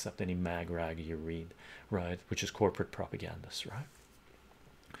now, except any mag rag you read, right, which is corporate propagandists, right?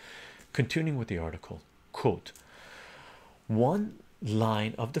 Continuing with the article, quote, one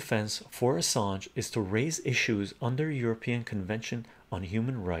line of defense for Assange is to raise issues under European Convention on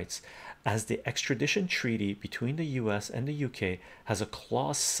Human Rights, as the extradition treaty between the US and the UK has a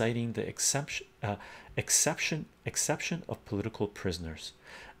clause citing the exception of political prisoners.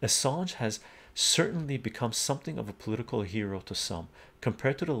 Assange has certainly become something of a political hero to some,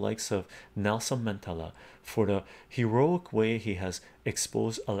 compared to the likes of Nelson Mandela, for the heroic way he has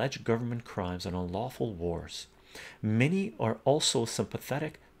exposed alleged government crimes and unlawful wars. Many are also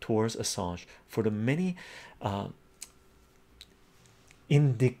sympathetic towards Assange for the many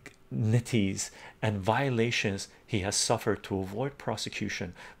indignities and violations he has suffered to avoid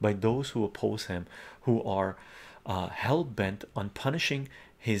prosecution by those who oppose him, who are hell-bent on punishing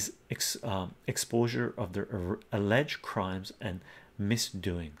his exposure of their alleged crimes and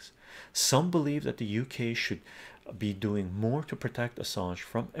misdoings. Some believe that the UK should be doing more to protect Assange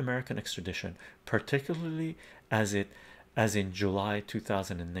from American extradition, particularly as in July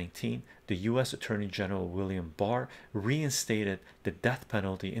 2019 the US Attorney General William Barr reinstated the death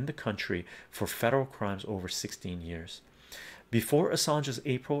penalty in the country for federal crimes over 16 years. Before Assange's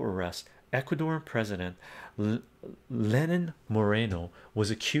April arrest, Ecuadorian President Lenin Moreno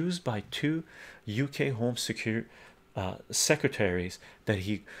was accused by two UK Home Secretaries that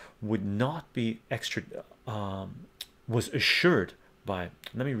he would not be was assured by,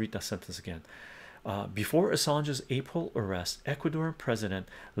 let me read that sentence again. Before Assange's April arrest, Ecuadorian President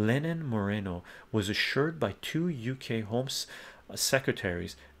Lenin Moreno was assured by two UK Home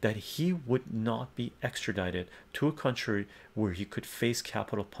Secretaries that he would not be extradited to a country where he could face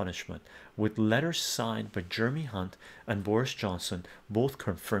capital punishment, with letters signed by Jeremy Hunt and Boris Johnson both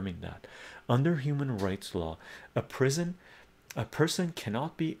confirming that. Under human rights law, a person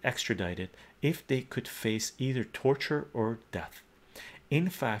cannot be extradited if they could face either torture or death. In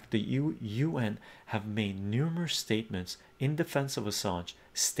fact, the UN have made numerous statements in defense of Assange,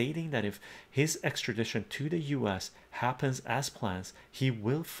 stating that if his extradition to the US happens as planned, he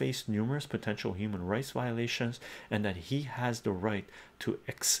will face numerous potential human rights violations, and that he has the right to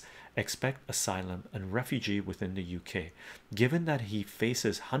expect asylum and refugee within the UK. Given that he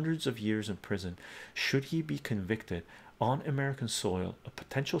faces hundreds of years in prison should he be convicted on American soil, a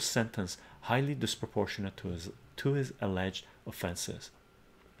potential sentence highly disproportionate to his alleged offenses.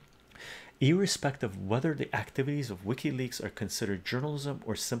 Irrespective of whether the activities of WikiLeaks are considered journalism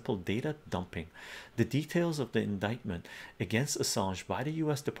or simple data dumping, the details of the indictment against Assange by the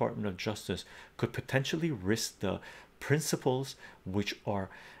US Department of Justice could potentially risk the principles which are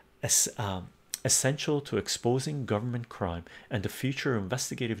essential to exposing government crime and the future of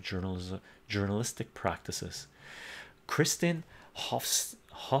investigative journalistic practices. Kristin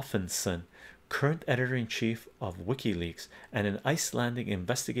Hoffenson, current editor-in-chief of WikiLeaks and an Icelandic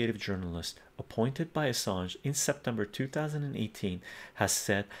investigative journalist appointed by Assange in September 2018, has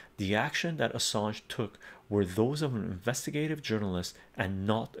said the action that Assange took were those of an investigative journalist and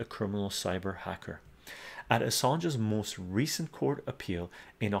not a criminal cyber hacker. At Assange's most recent court appeal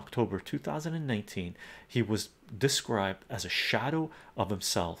in October 2019, he was described as a shadow of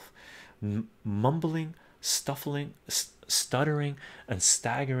himself, mumbling, stuttering and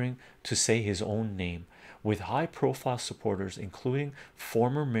staggering to say his own name, with high-profile supporters including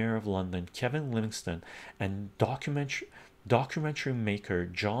former Mayor of London Kevin Livingston and documentary maker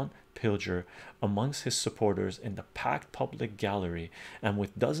John Pilger amongst his supporters in the packed public gallery, and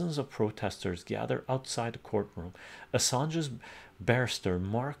with dozens of protesters gathered outside the courtroom. Assange's barrister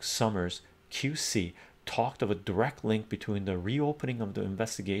Mark Summers QC talked of a direct link between the reopening of the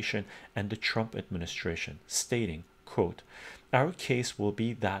investigation and the Trump administration, stating, quote, "Our case will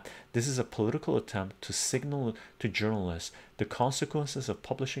be that this is a political attempt to signal to journalists the consequences of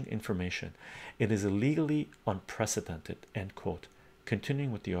publishing information. It is illegally unprecedented," end quote.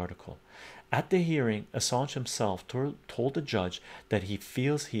 Continuing with the article, at the hearing, Assange himself told the judge that he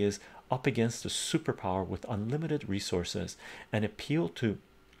feels he is up against a superpower with unlimited resources, and appealed to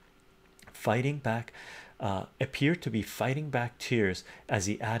appeared to be fighting back tears as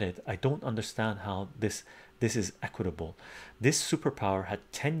he added, "I don't understand how this is equitable. This superpower had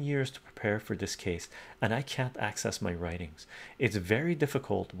 10 years to prepare for this case, and I can't access my writings. It's very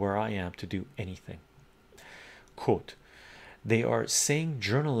difficult where I am to do anything." Quote, "They are saying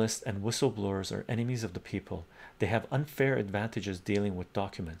journalists and whistleblowers are enemies of the people. They have unfair advantages dealing with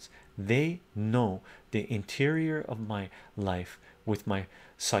documents. They know the interior of my life with my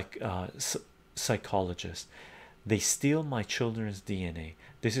psychologist. They steal my children's DNA.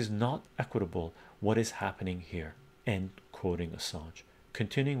 This is not equitable what is happening here," end quoting Assange.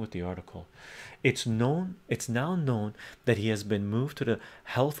 Continuing with the article, it's now known that he has been moved to the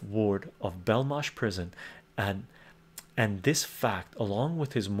health ward of Belmarsh prison, and and this fact, along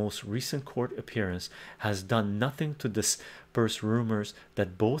with his most recent court appearance, has done nothing to disperse rumors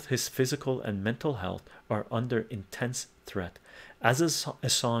that both his physical and mental health are under intense threat. As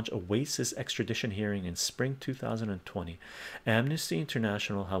Assange awaits his extradition hearing in spring 2020, Amnesty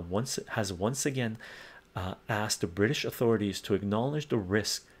International has once again asked the British authorities to acknowledge the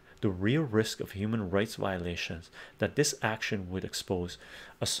real risk of human rights violations that this action would expose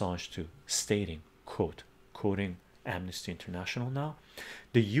Assange to, stating, quoting Amnesty International now,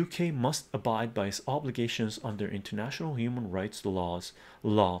 the UK must abide by its obligations under international human rights law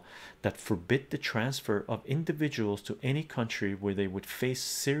that forbid the transfer of individuals to any country where they would face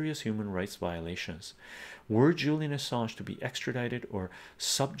serious human rights violations. Were Julian Assange to be extradited or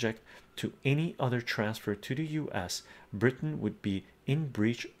subject to any other transfer to the US, Britain would be in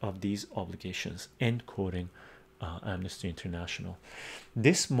breach of these obligations. End quoting Amnesty International.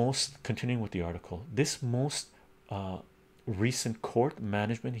 Continuing with the article, this most recent court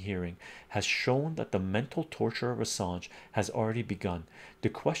management hearing has shown that the mental torture of Assange has already begun. The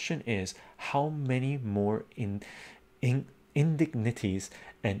question is how many more indignities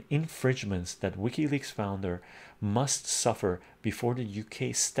and infringements that WikiLeaks founder must suffer before the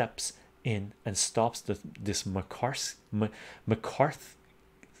UK steps in and stops this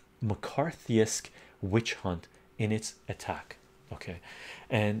McCarthyesque witch hunt in its attack. Okay,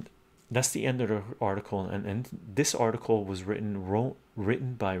 and that's the end of the article. And this article was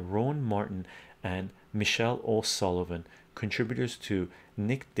written by Rowan Martin and Michelle O'Sullivan, contributors to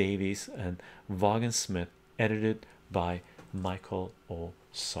Nick Davies and Vaughan Smith, edited by Michael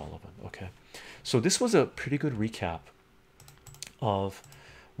O'Sullivan. Okay, so this was a pretty good recap of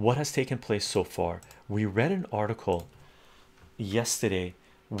what has taken place so far. We read an article yesterday,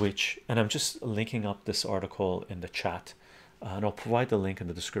 and I'm just linking up this article in the chat, and I'll provide the link in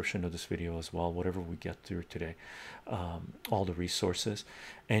the description of this video as well, whatever we get through today, all the resources.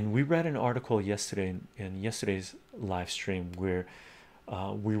 And we read an article yesterday in yesterday's live stream where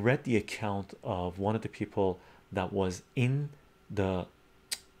we read the account of one of the people that was in the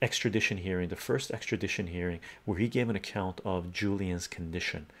extradition hearing, the first extradition hearing, where he gave an account of Julian's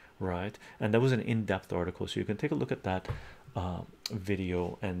condition, right? And that was an in-depth article, so you can take a look at that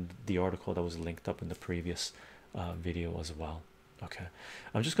video and the article that was linked up in the previous video as well. Okay,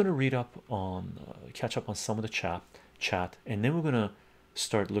 I'm just going to read up on catch up on some of the chat, and then we're going to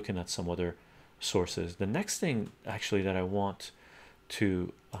start looking at some other sources. The next thing actually that I want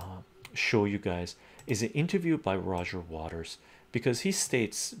to show you guys is an interview by Roger Waters, because he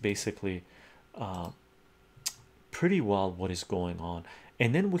states basically pretty well what is going on,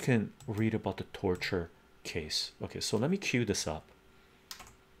 and then we can read about the torture case. Okay, so let me cue this up.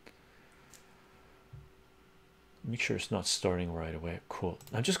 Make sure it's not starting right away. Cool.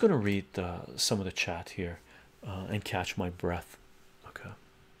 I'm just going to read some of the chat here and catch my breath. Okay.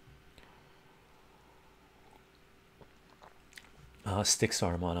 Sticks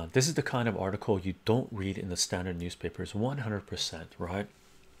Armana. This is the kind of article you don't read in the standard newspapers. 100%, right?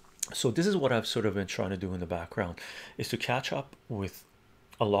 So this is what I've sort of been trying to do in the background, is to catch up with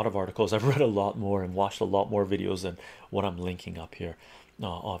a lot of articles. I've read a lot more and watched a lot more videos than what I'm linking up here,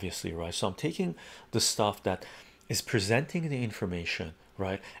 obviously, right? So I'm taking the stuff that is presenting the information,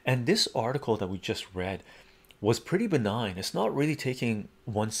 right? And this article that we just read was pretty benign. It's not really taking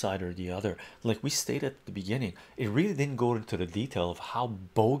one side or the other. Like we stated at the beginning, it really didn't go into the detail of how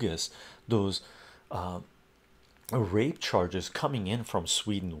bogus those rape charges coming in from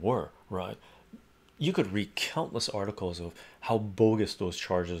Sweden were, right? You could read countless articles of how bogus those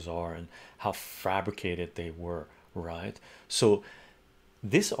charges are and how fabricated they were, right? So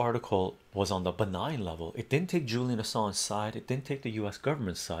this article was on the benign level. It didn't take Julian Assange's side, it didn't take the US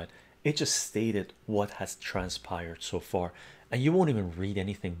government's side. It just stated what has transpired so far, and you won't even read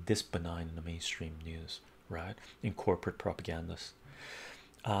anything this benign in the mainstream news, right? In corporate propagandas.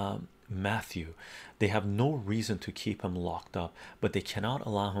 Matthew, they have no reason to keep him locked up, but they cannot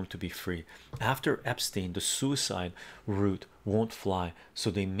allow him to be free. After Epstein, the suicide route won't fly,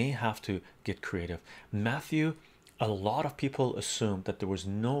 so they may have to get creative. Matthew, a lot of people assumed that there was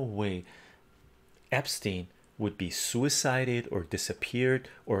no way Epstein would be suicided or disappeared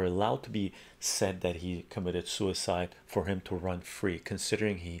or allowed to be said that he committed suicide for him to run free,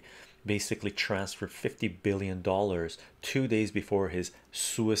 considering he basically transferred $50 billion 2 days before his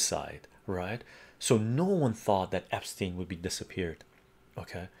suicide, right? So no one thought that Epstein would be disappeared,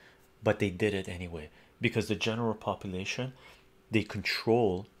 okay? But they did it anyway, because the general population, they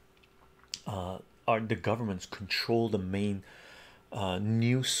control the governments control the main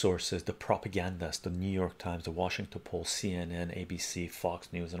news sources, the propagandists, the New York Times, the Washington Post, CNN, ABC, Fox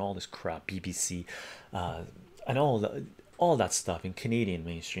News, and all this crap, BBC. and all that stuff in Canadian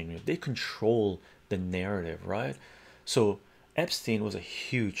mainstream news. They control the narrative, right? So Epstein was a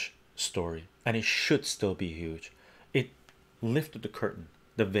huge story, and it should still be huge. It lifted the curtain,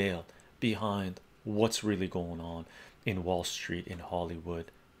 the veil behind what's really going on in Wall Street, in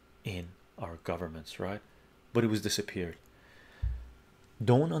Hollywood, in our governments, right? But it was disappeared.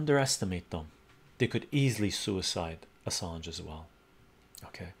 Don't underestimate them. They could easily suicide Assange as well.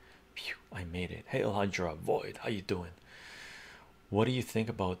 Okay. Phew, I made it. Hail Hydra, Void, how you doing? What do you think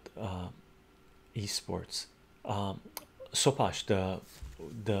about esports? Sopash,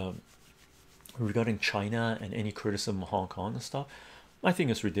 the regarding China and any criticism of Hong Kong and stuff, I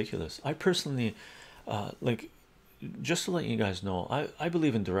think it's ridiculous. I personally like, just to let you guys know, I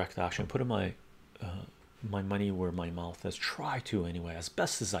believe in direct action. Putting my money where my mouth is. Try to anyway, as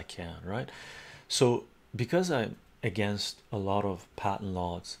best as I can, right? So because I'm against a lot of patent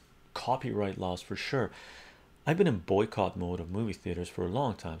laws, copyright laws for sure, I've been in boycott mode of movie theaters for a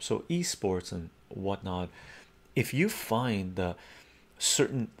long time. So esports and whatnot, if you find the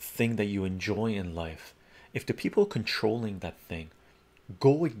certain thing that you enjoy in life, if the people controlling that thing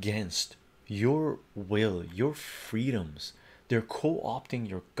go against your will, your freedoms, they're co-opting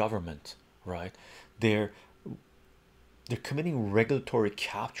your government, right? they're they're committing regulatory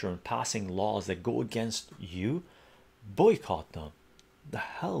capture and passing laws that go against you, boycott them. The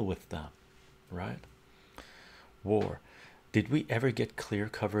hell with them, right? War. Did we ever get clear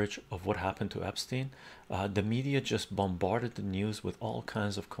coverage of what happened to Epstein? The media just bombarded the news with all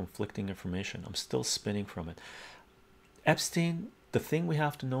kinds of conflicting information. I'm still spinning from it. Epstein, the thing we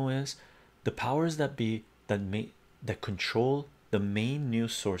have to know is the powers that be that control the main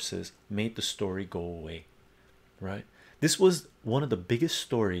news sources made the story go away, right? This was one of the biggest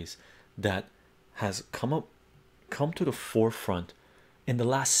stories that has come to the forefront in the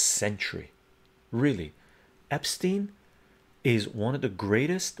last century. Really, Epstein is one of the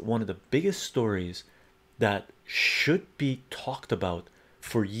greatest, one of the biggest stories that should be talked about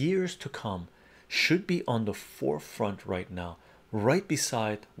for years to come, should be on the forefront right now, right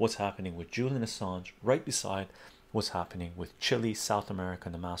beside what's happening with Julian Assange, right beside what's happening with Chile, South America,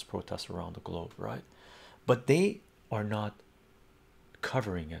 and the mass protests around the globe, right? But they are not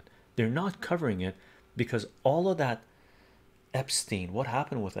covering it. They're not covering it because all of that Epstein, what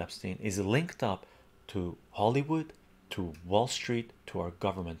happened with Epstein, is linked up to Hollywood, to Wall Street, to our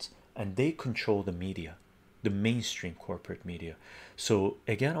governments, and they control the media, the mainstream corporate media. So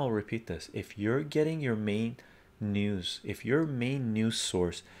again, I'll repeat this: if you're getting your main news, if your main news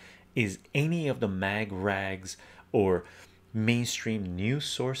source is any of the mag rags or mainstream news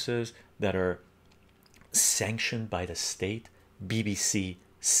sources that are sanctioned by the state, BBC,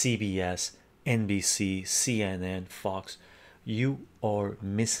 CBS, NBC, CNN, Fox, you are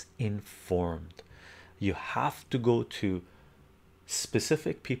misinformed. You have to go to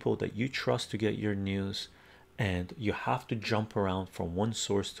specific people that you trust to get your news, and you have to jump around from one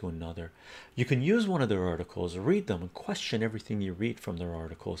source to another. You can use one of their articles, read them, and question everything you read from their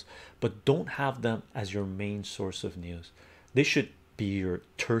articles, but don't have them as your main source of news. They should be your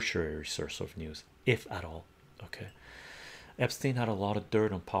tertiary source of news, if at all. Okay. Epstein had a lot of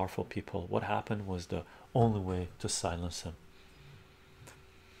dirt on powerful people. What happened was the only way to silence him.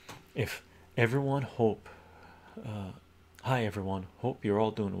 If everyone hope hi everyone, hope you're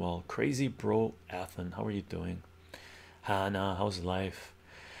all doing well. Crazy bro Ethan, how are you doing? Hannah, how's life?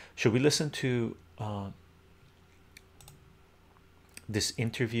 Should we listen to this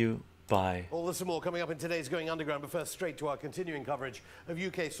interview by all this and more coming up in today's Going Underground, but first straight to our continuing coverage of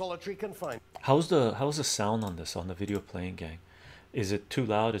UK solitary confinement. how's the sound on this, on the video playing, gang? Is it too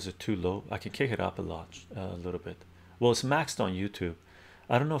loud? Is it too low? I can kick it up a little bit. Well, it's maxed on YouTube.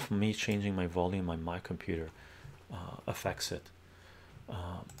 I don't know if me changing my volume on my computer affects it,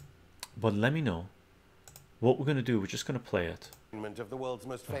 but let me know. What we're going to do, we're just going to play it. Of the world's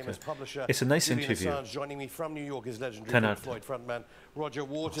most famous publisher. It's a nice Julian interview. Assange. Joining me from New York is legendary Pink Floyd frontman Roger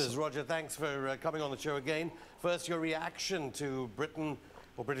Waters. Awesome. Roger, thanks for coming on the show again. First, your reaction to Britain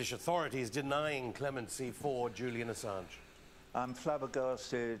or British authorities denying clemency for Julian Assange. I'm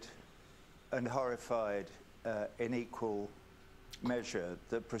flabbergasted and horrified in equal measure.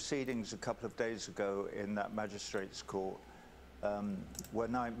 The proceedings a couple of days ago in that magistrate's court were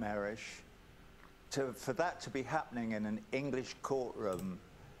nightmarish. For that to be happening in an English courtroom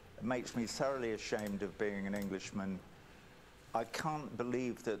makes me thoroughly ashamed of being an Englishman. I can't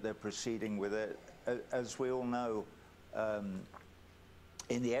believe that they're proceeding with it. As we all know,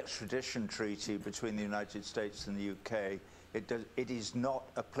 in the extradition treaty between the United States and the UK, it is not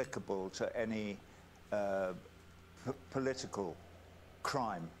applicable to any political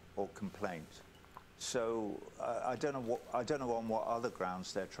crime or complaint. So I don't know on what other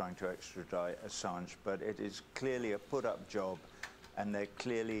grounds they're trying to extradite Assange, but it is clearly a put-up job, and they're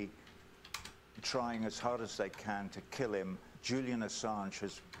clearly trying as hard as they can to kill him. Julian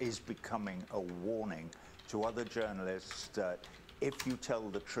Assange is becoming a warning to other journalists that if you tell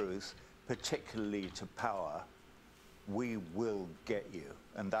the truth, particularly to power, we will get you.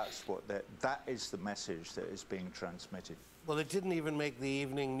 And that is the message that is being transmitted. Well, it didn't even make the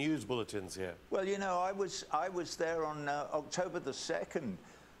evening news bulletins here. Well, you know, I was there on October the 2nd.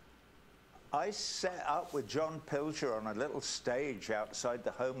 I set up with John Pilger on a little stage outside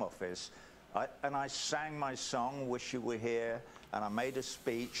the Home Office, and I sang my song, Wish You Were Here, and I made a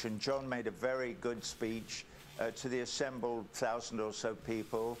speech, and John made a very good speech to the assembled 1,000 or so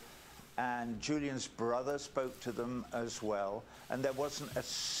people, and Julian's brother spoke to them as well, and there wasn't a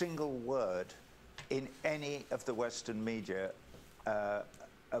single word in any of the Western media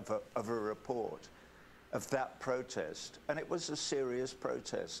of a report of that protest. And it was a serious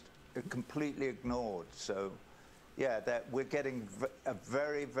protest, completely ignored. So, yeah, we're getting a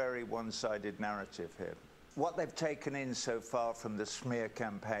very, very one-sided narrative here. What they've taken in so far from the smear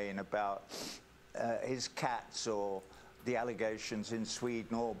campaign about his cats or the allegations in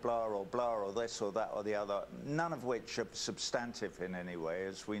Sweden or blah, or this or that or the other, none of which are substantive in any way,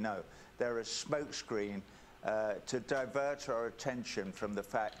 as we know. They're a smokescreen to divert our attention from the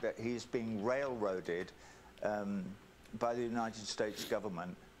fact that he's being railroaded by the United States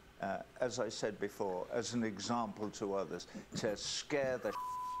government, as I said before, as an example to others, to scare the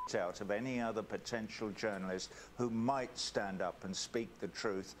out of any other potential journalist who might stand up and speak the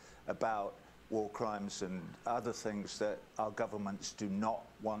truth about war crimes and other things that our governments do not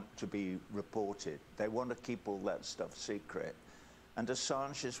want to be reported. They want to keep all that stuff secret. And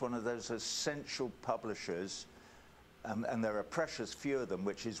Assange is one of those essential publishers, and there are precious few of them,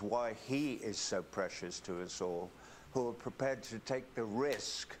 which is why he is so precious to us all, who are prepared to take the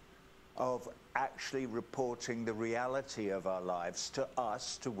risk of actually reporting the reality of our lives to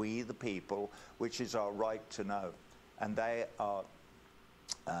us, to we the people, which is our right to know. And they are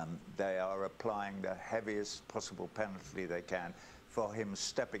applying the heaviest possible penalty they can for him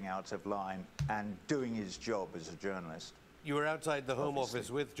stepping out of line and doing his job as a journalist. You were outside the Home Office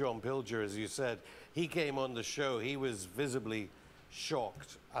with John Pilger, as you said. He came on the show. He was visibly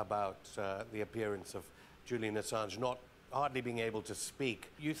shocked about the appearance of Julian Assange, hardly being able to speak.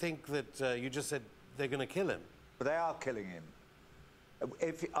 You think that, you just said they're going to kill him? But they are killing him.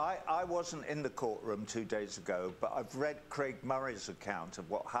 I wasn't in the courtroom 2 days ago, but I've read Craig Murray's account of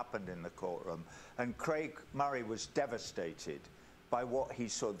what happened in the courtroom, and Craig Murray was devastated by what he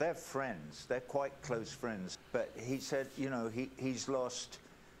saw. They're friends, they're quite close friends, but he said, you know, he's lost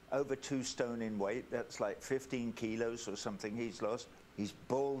over 2 stone in weight. That's like 15 kilos or something he's lost. He's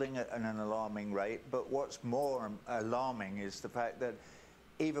balding at an alarming rate, but what's more alarming is the fact that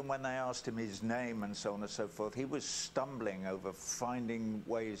even when they asked him his name and so on and so forth, he was stumbling over finding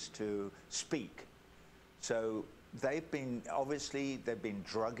ways to speak. So obviously they've been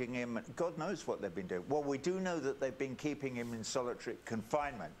drugging him. God knows what they've been doing. Well, we do know that they've been keeping him in solitary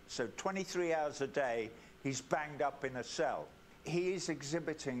confinement. So 23 hours a day, he's banged up in a cell. He is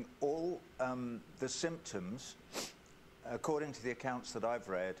exhibiting all the symptoms, according to the accounts that I've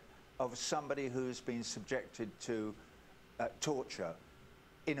read, of somebody who's been subjected to torture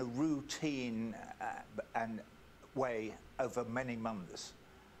in a routine way over many months.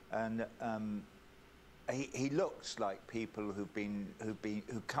 And he looks like people who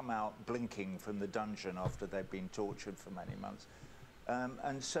come out blinking from the dungeon after they've been tortured for many months.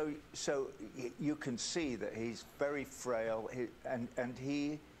 And so you can see that he's very frail, and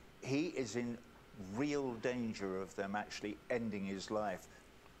he is in real danger of them actually ending his life.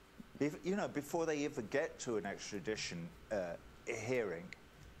 You know, before they ever get to an extradition hearing.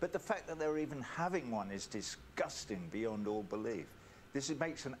 But the fact that they're even having one is disgusting beyond all belief. This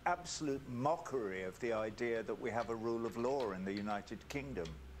makes an absolute mockery of the idea that we have a rule of law in the United Kingdom.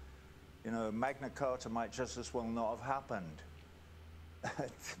 You know, Magna Carta might just as well not have happened.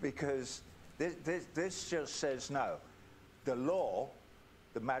 Because this just says no. The law,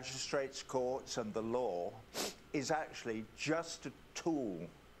 the magistrates' courts and the law, is actually just a tool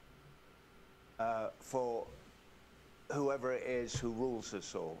for whoever it is who rules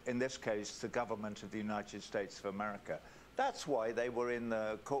us all. In this case, the government of the United States of America. That's why they were in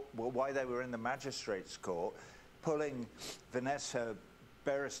the court, why they were in the magistrates' court, pulling Vanessa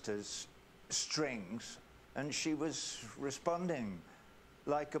Barrister's strings, and she was responding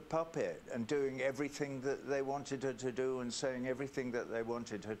like a puppet and doing everything that they wanted her to do and saying everything that they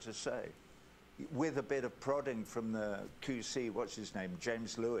wanted her to say, with a bit of prodding from the QC, what's his name,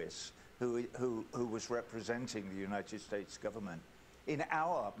 James Lewis, who was representing the United States government in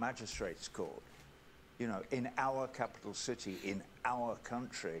our magistrates' court, you know, in our capital city, in our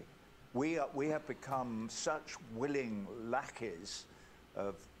country. We have become such willing lackeys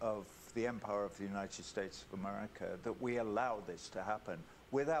of the empire of the United States of America that we allow this to happen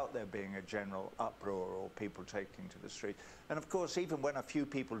without there being a general uproar or people taking to the street. And of course, even when a few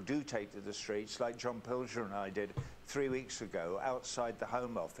people do take to the streets, like John Pilger and I did 3 weeks ago outside the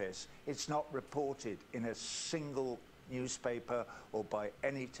Home Office, it's not reported in a single newspaper or by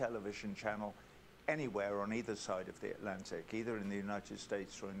any television channel anywhere on either side of the Atlantic, either in the United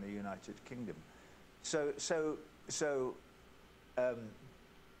States or in the United Kingdom.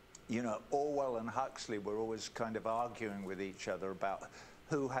 You know, Orwell and Huxley were always kind of arguing with each other about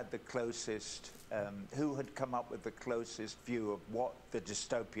who had the closest, who had come up with the closest view of what the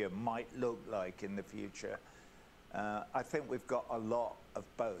dystopia might look like in the future. I think we've got a lot of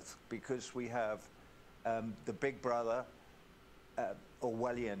both, because we have the Big Brother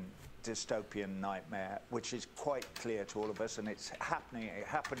Orwellian dystopian nightmare, which is quite clear to all of us, and it's happening. It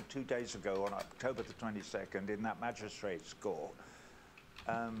happened 2 days ago on October the 22nd in that magistrate's court.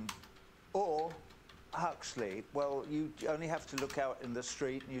 Or Huxley, well, you only have to look out in the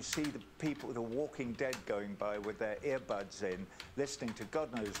street and you see the people, the walking dead going by with their earbuds in, listening to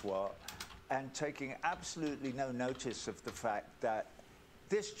God knows what, and taking absolutely no notice of the fact that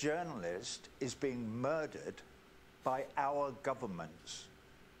this journalist is being murdered by our governments.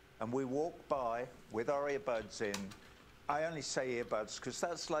 And we walk by with our earbuds in. I only say earbuds because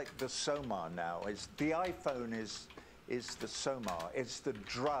that's like the Soma now. The iPhone is the Soma. It's the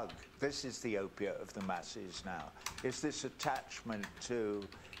drug. This is the opiate of the masses now. It's this attachment to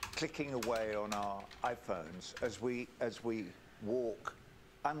clicking away on our iPhones as we walk,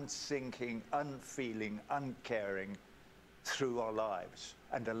 unthinking, unfeeling, uncaring through our lives,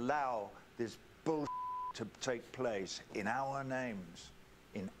 and allow this bullshit to take place in our names,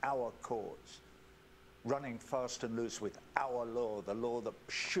 in our courts, running fast and loose with our law, the law that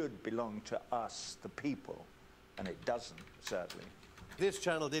should belong to us, the people, and it doesn't, sadly. This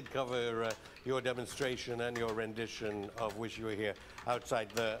channel did cover your demonstration and your rendition of Wish You Were Here outside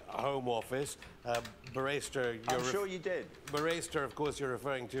the Home Office. Barrister, I'm sure you did. Barrister, of course, you're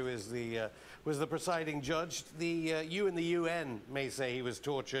referring to is was the presiding judge. You and the UN may say he was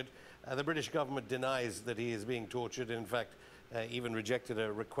tortured. The British government denies that he is being tortured. In fact, even rejected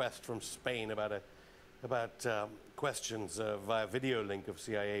a request from Spain about questions via video link of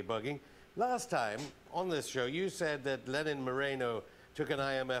CIA bugging. Last time on this show, you said that Lenin Moreno took an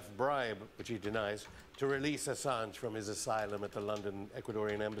IMF bribe, which he denies, to release Assange from his asylum at the London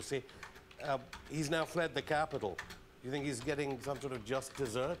Ecuadorian embassy. He's now fled the capital. Do you think he's getting some sort of just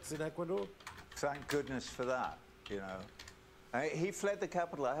desserts in Ecuador? Thank goodness for that, you know. He fled the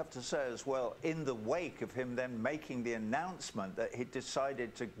capital, I have to say as well, in the wake of him then making the announcement that he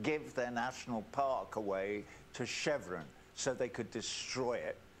decided to give their national park away to Chevron so they could destroy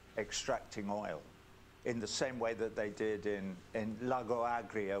it, extracting oil, in the same way that they did in Lago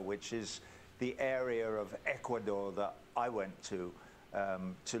Agria, which is the area of Ecuador that I went to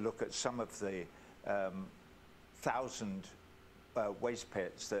look at some of the 1,000 waste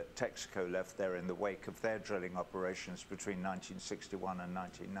pits that Texaco left there in the wake of their drilling operations between 1961 and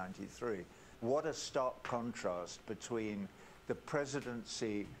 1993. What a stark contrast between the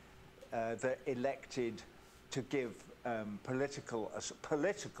presidency that elected to give political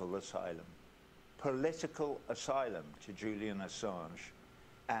asylum to Julian Assange,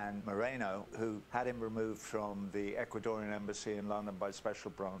 and Moreno, who had him removed from the Ecuadorian embassy in London by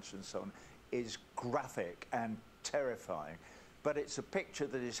special branch and so on, is graphic and terrifying. But it's a picture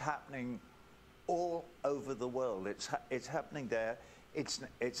that is happening all over the world. It's happening there.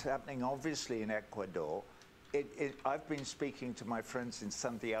 It's happening obviously in Ecuador. I've been speaking to my friends in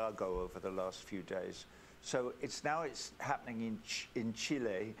Santiago over the last few days. So it's happening in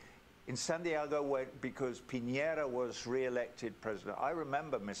Chile, in Santiago, because Piñera was re-elected president. I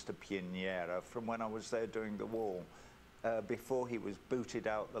remember Mr. Piñera from when I was there doing the wall, before he was booted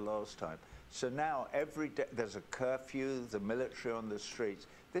out the last time. So now every day there's a curfew, the military on the streets.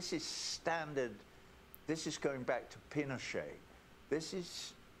 This is standard. This is going back to Pinochet. This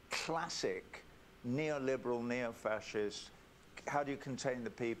is classic neoliberal, neo-fascist. How do you contain the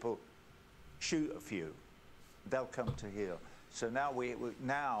people? Shoot a few. They'll come to heel. So now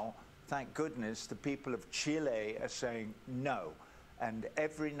now, thank goodness, the people of Chile are saying no. And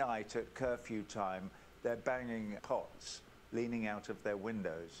every night at curfew time, they're banging pots, leaning out of their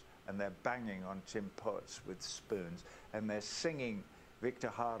windows, and they're banging on tin pots with spoons, and they're singing Victor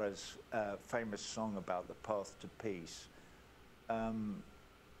Jara's famous song about the path to peace.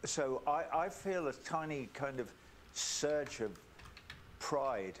 so I feel a tiny kind of surge of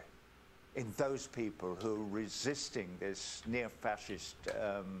pride in those people who are resisting this neo-fascist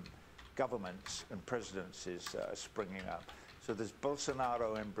governments and presidencies that are springing up. So there's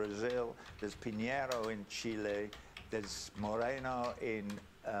Bolsonaro in Brazil, there's Pinheiro in Chile, there's Moreno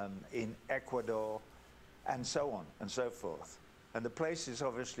in Ecuador, and so on and so forth. And the places,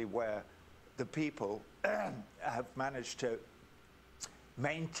 obviously, where the people have managed to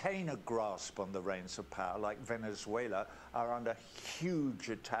maintain a grasp on the reins of power, like Venezuela, are under huge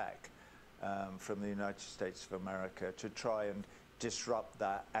attack from the United States of America to try and disrupt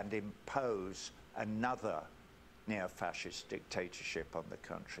that and impose another neo-fascist dictatorship on the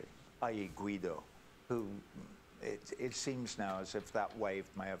country, i.e. Guido, who it seems now as if that wave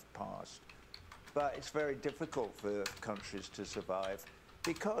may have passed. But it's very difficult for countries to survive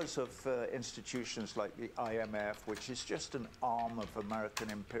because of institutions like the IMF, which is just an arm of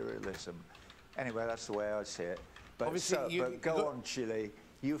American imperialism. Anyway, that's the way I see it. But, but go on, Chile,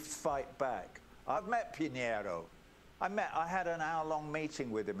 you fight back. I've met Pinheiro. I had an hour-long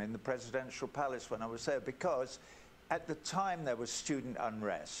meeting with him in the presidential palace when I was there, because at the time there was student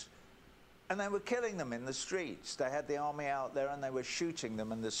unrest. And they were killing them in the streets. They had the army out there and they were shooting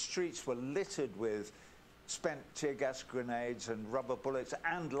them, and the streets were littered with spent tear gas grenades and rubber bullets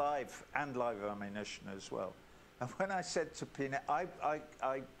and live ammunition as well. And when I said to Pinochet,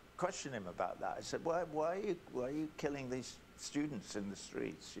 I questioned him about that. I said, why are you killing these students in the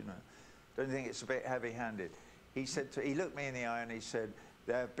streets? You know, don't you think it's a bit heavy-handed? He said he looked me in the eye and he said,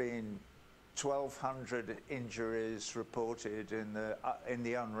 there have been 1,200 injuries reported in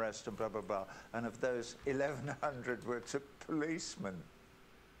the unrest and blah blah blah, and of those 1,100 were to policemen.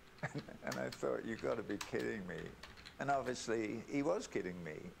 And I thought, you've got to be kidding me. And obviously he was kidding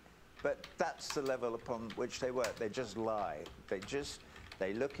me, but that's the level upon which they work. They just lie.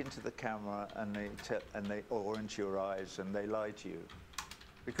 They look into the camera and or into your eyes, and they lie to you,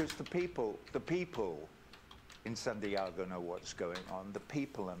 because the people in Santiago know what's going on. The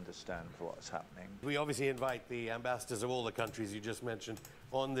people understand what's happening. We obviously invite the ambassadors of all the countries you just mentioned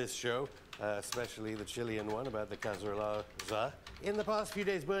on this show, especially the Chilean one about the Cazuela. In the past few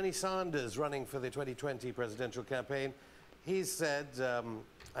days, Bernie Sanders, running for the 2020 presidential campaign, he's said,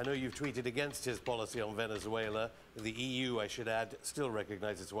 I know you've tweeted against his policy on Venezuela. The EU, I should add, still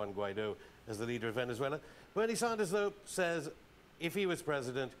recognizes Juan Guaido as the leader of Venezuela. Bernie Sanders, though, says if he was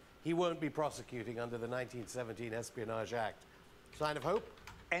president, he won't be prosecuting under the 1917 Espionage Act. Sign of hope?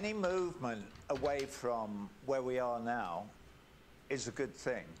 Any movement away from where we are now is a good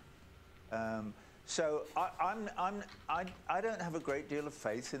thing. So I don't have a great deal of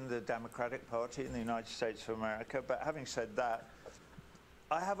faith in the Democratic Party in the United States of America, but having said that,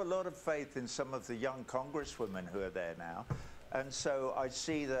 I have a lot of faith in some of the young congresswomen who are there now. And so I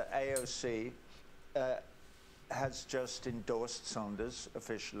see that AOC has just endorsed Sanders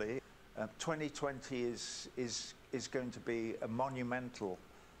officially. 2020 is going to be a monumental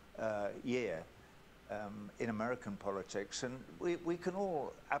year in American politics, and we can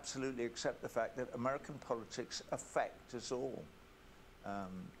all absolutely accept the fact that American politics affect us all.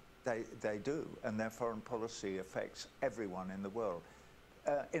 They do, and their foreign policy affects everyone in the world.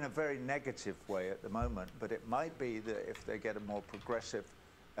 In a very negative way at the moment, but it might be that if they get a more progressive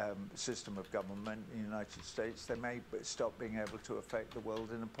system of government in the United States, they may stop being able to affect the world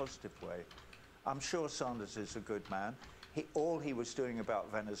in a positive way. I'm sure Sanders is a good man. All he was doing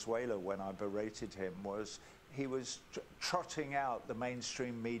about Venezuela when I berated him was he was trotting out the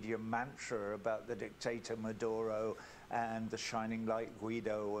mainstream media mantra about the dictator Maduro and the shining light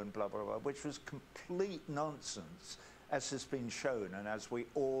Guido and blah, blah, blah, which was complete nonsense, as has been shown and as we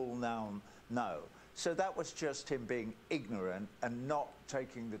all now know. So that was just him being ignorant and not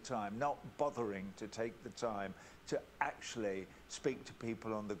taking the time, not bothering to take the time to actually speak to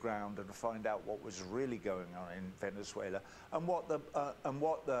people on the ground and find out what was really going on in Venezuela and what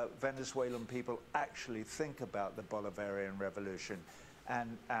the Venezuelan people actually think about the Bolivarian Revolution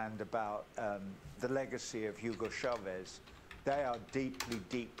and about the legacy of Hugo Chavez. They are deeply,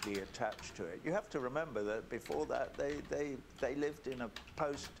 deeply attached to it. You have to remember that before that, they lived in a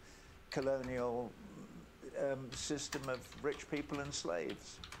post-colonial system of rich people and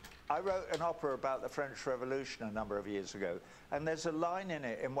slaves. I wrote an opera about the French Revolution a number of years ago, and there's a line in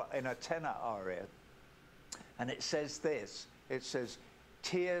it, in a tenor aria, and it says this. It says,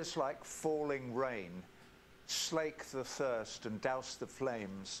 "Tears like falling rain slake the thirst and douse the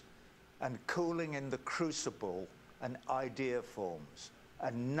flames, and cooling in the crucible an idea forms,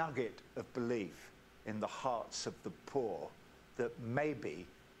 a nugget of belief in the hearts of the poor, that maybe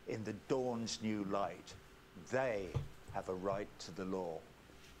in the dawn's new light, they have a right to the law."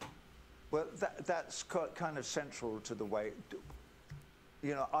 Well, that's kind of central to the way,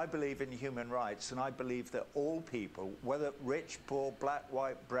 you know, I believe in human rights, and I believe that all people, whether rich, poor, black,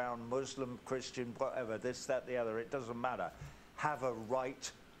 white, brown, Muslim, Christian, whatever, this, that, the other, it doesn't matter, have a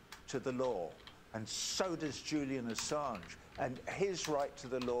right to the law. And so does Julian Assange. And his right to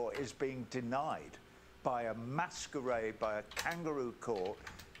the law is being denied by a masquerade, by a kangaroo court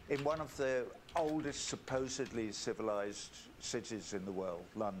in one of the oldest supposedly civilized cities in the world,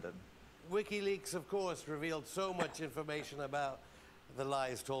 London. WikiLeaks, of course, revealed so much information about the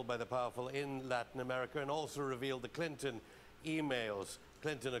lies told by the powerful in Latin America, and also revealed the Clinton emails.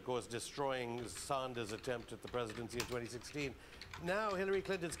 Clinton, of course, destroying Sanders' attempt at the presidency in 2016. Now Hillary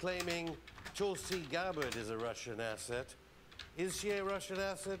Clinton's claiming Tulsi Gabbard is a Russian asset. Is she a Russian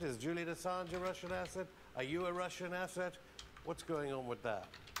asset? Is Julian Assange a Russian asset? Are you a Russian asset? What's going on with that?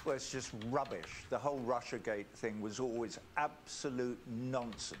 Well, it's just rubbish. The whole Russiagate thing was always absolute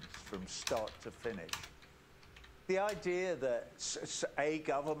nonsense from start to finish. The idea that a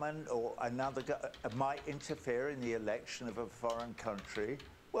government or another might interfere in the election of a foreign country,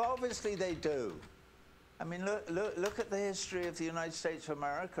 well, obviously they do. I mean, look at the history of the United States of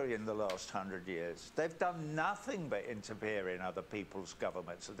America in the last 100 years. They've done nothing but interfere in other people's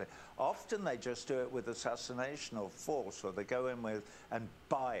governments. Often they just do it with assassination or force, or they go in with and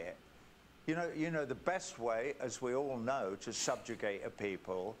buy it. You know, the best way, as we all know, to subjugate a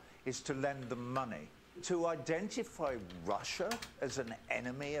people is to lend them money. To identify Russia as an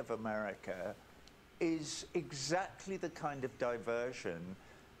enemy of America is exactly the kind of diversion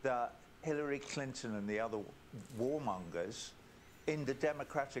that Hillary Clinton and the other warmongers in the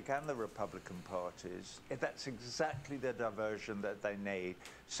Democratic and the Republican parties, that's exactly the diversion that they need,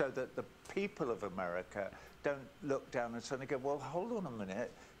 so that the people of America don't look down and suddenly go, well, hold on a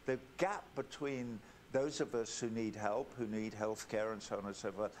minute, the gap between those of us who need help, who need health care and so on and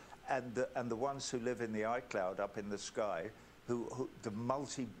so forth, and the ones who live in the iCloud up in the sky, who the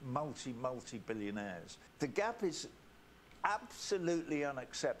multi-billionaires. The gap is absolutely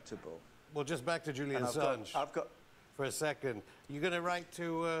unacceptable. Well, just back to Julian Assange for a second. You're going to write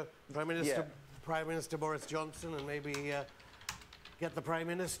to Prime Minister Boris Johnson and maybe get the Prime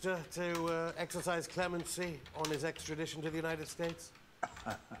Minister to exercise clemency on his extradition to the United States?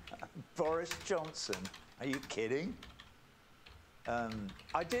 Boris Johnson? Are you kidding?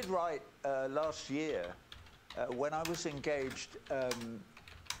 I did write last year when I was engaged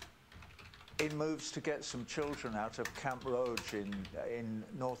in moves to get some children out of Camp Rouge in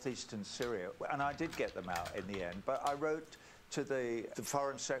northeastern Syria, and I did get them out in the end, but I wrote to the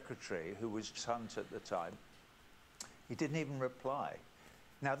Foreign Secretary, who was Hunt at the time. He didn't even reply.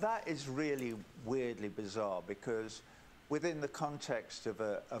 Now that is really weirdly bizarre, because within the context of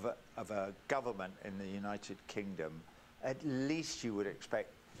a government in the United Kingdom, at least you would expect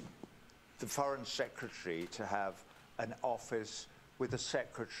the Foreign Secretary to have an office with a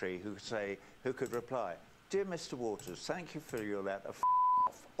secretary who could reply, "Dear Mr. Waters, thank you for your letter,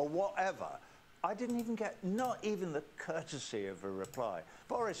 off," or whatever. I didn't even get, not even the courtesy of a reply.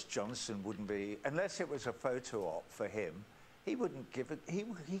 Boris Johnson wouldn't be, unless it was a photo op for him, he wouldn't give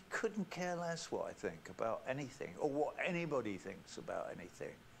he couldn't care less what I think about anything, or what anybody thinks about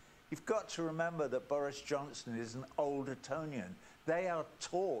anything. You've got to remember that Boris Johnson is an old Etonian. They are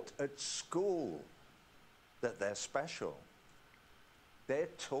taught at school that they're special. They're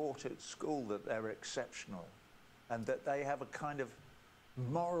taught at school that they're exceptional and that they have a kind of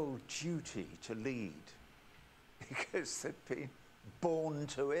moral duty to lead, because they've been born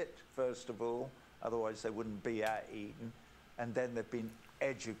to it, first of all, otherwise they wouldn't be at Eton, and then they've been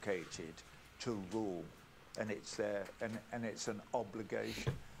educated to rule, and it's their, and it's an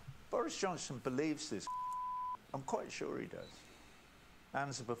obligation. Boris Johnson believes this. I'm quite sure he does.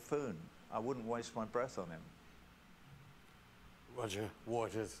 Man's a buffoon. I wouldn't waste my breath on him. Roger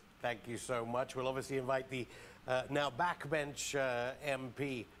Waters, thank you so much. We'll obviously invite the now backbench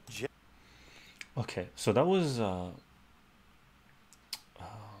MP. Okay, so that was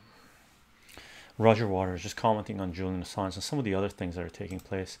Roger Waters just commenting on Julian Assange and some of the other things that are taking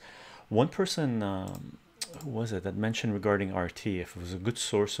place. One person, who was it, that mentioned regarding RT, if it was a good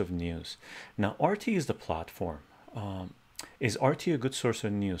source of news. Now, RT is the platform. Is RT a good source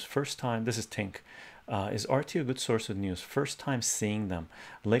of news? First time, this is Tink. Is RT a good source of news? First time seeing them,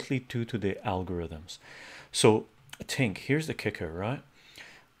 likely due to the algorithms. So, Tink, here's the kicker, right?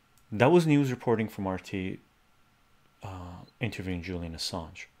 That was news reporting from RT interviewing Julian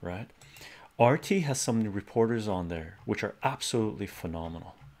Assange, right? RT has some reporters on there which are absolutely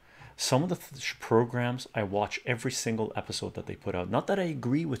phenomenal. Some of the programs, I watch every single episode that they put out. Not that I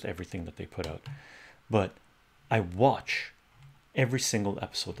agree with everything that they put out, but I watch every single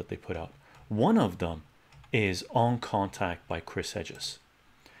episode that they put out. One of them is On Contact by Chris Hedges,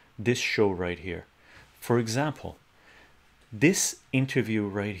 this show right here. For example, this interview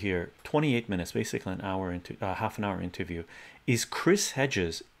right here, 28 minutes, basically an hour into half an hour interview, is Chris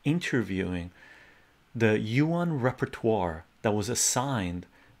Hedges interviewing the UN repertoire that was assigned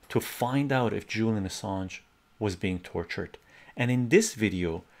to find out if Julian Assange was being tortured. And in this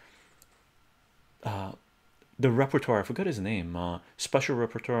video, the repertoire, I forgot his name, Special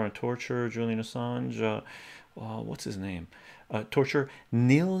Repertoire on Torture, Julian Assange, what's his name, torture,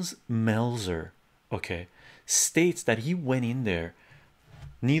 Niels Melzer, okay, states that he went in there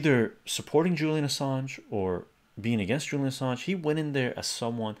neither supporting Julian Assange or being against Julian Assange. He went in there as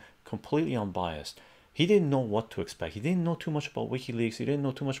someone completely unbiased. He didn't know what to expect. He didn't know too much about WikiLeaks. He didn't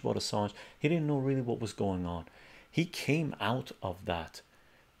know too much about Assange. He didn't know really what was going on. He came out of that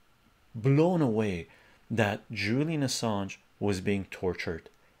blown away that Julian Assange was being tortured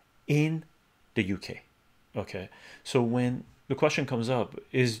in the UK. Okay, so when the question comes up,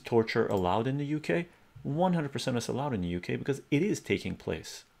 is torture allowed in the UK? 100% is allowed in the UK because it is taking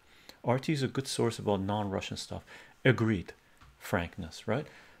place. RT is a good source about non-Russian stuff. Agreed. Frankness, right?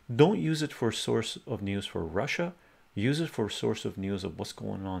 Don't use it for a source of news for Russia. Use it for a source of news of what's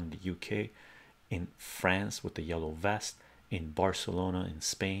going on in the UK, in France with the yellow vest, in Barcelona, in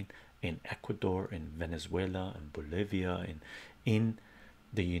Spain, in Ecuador, in Venezuela, in Bolivia, in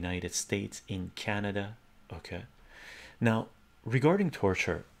the United States, in Canada. Okay, now regarding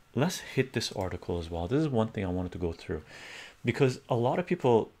torture, let's hit this article as well. This is one thing I wanted to go through because a lot of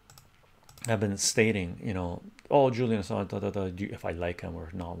people have been stating, you know, oh, Julian Assange, if I like him or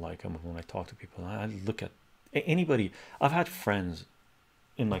not like him. When I talk to people, I look at anybody. I've had friends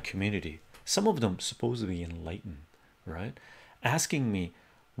in my community, some of them supposedly enlightened, right, asking me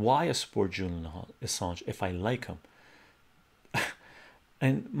why I support Julian Assange if I like him.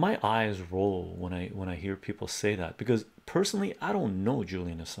 And my eyes roll when I hear people say that, because personally I don't know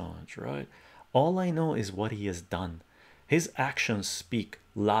Julian Assange, right? All I know is what he has done. His actions speak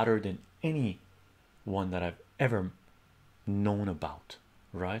louder than any one that I've ever known about,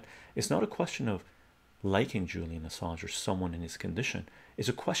 right? It's not a question of liking Julian Assange or someone in his condition. It's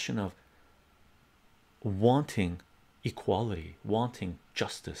a question of wanting equality, wanting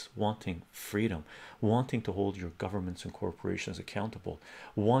justice, wanting freedom, wanting to hold your governments and corporations accountable,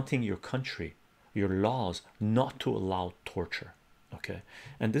 wanting your country, your laws not to allow torture. Okay,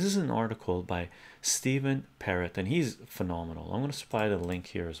 and this is an article by Stephen Parrott, and he's phenomenal. I'm going to supply the link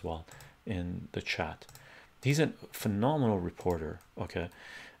here as well in the chat. He's a phenomenal reporter. Okay,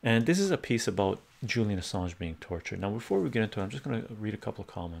 and this is a piece about Julian Assange being tortured. Now before we get into it, I'm just going to read a couple of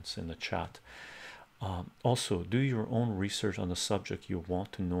comments in the chat. Also, do your own research on the subject you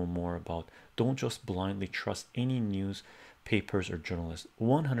want to know more about. Don't just blindly trust any news papers or journalists.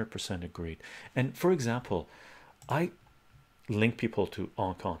 100% agreed. And for example, I link people to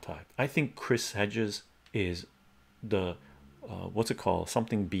On Contact. I think Chris Hedges is the what's it called,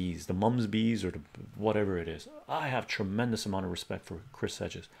 something bees, the mums bees, or the, whatever it is. I have tremendous amount of respect for Chris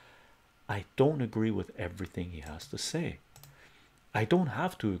Hedges. I don't agree with everything he has to say. I don't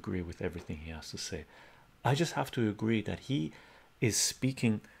have to agree with everything he has to say. I just have to agree that he is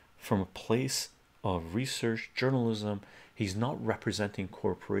speaking from a place of research journalism. He's not representing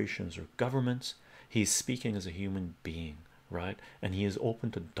corporations or governments. He's speaking as a human being, right? And he is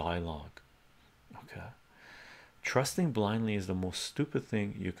open to dialogue. Okay, trusting blindly is the most stupid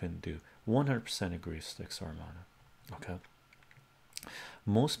thing you can do. 100% agree, Sticks Armana. Okay,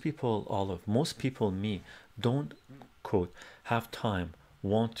 most people, Olive, most people, me, don't quote have time,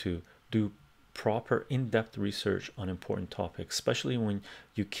 want to do proper in-depth research on important topics, especially when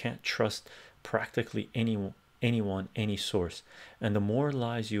you can't trust practically anyone, any source. And the more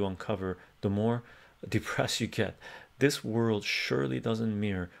lies you uncover, the more depressed you get. This world surely doesn't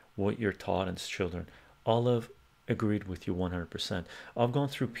mirror what you're taught as children. Olive, agreed with you 100%. I've gone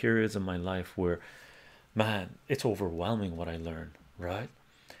through periods in my life where, man, it's overwhelming what I learned, right?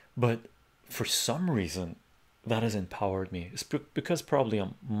 But for some reason that has empowered me. It's because probably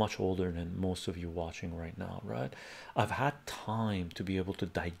I'm much older than most of you watching right now, right? I've had time to be able to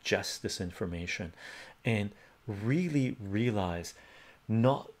digest this information and really realize,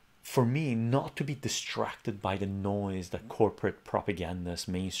 not for me, not to be distracted by the noise that corporate propagandists,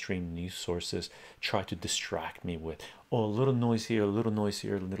 mainstream news sources try to distract me with. Oh, a little noise here, a little noise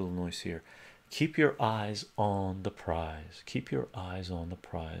here, a little noise here. Keep your eyes on the prize. Keep your eyes on the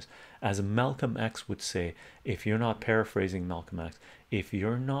prize. As Malcolm X would say, if you're not, paraphrasing Malcolm X, if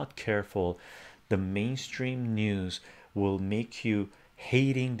you're not careful, the mainstream news will make you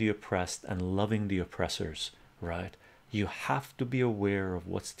hating the oppressed and loving the oppressors, right? You have to be aware of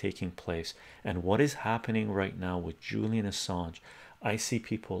what's taking place and what is happening right now with Julian Assange. I see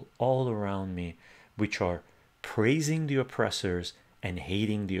people all around me which are praising the oppressors and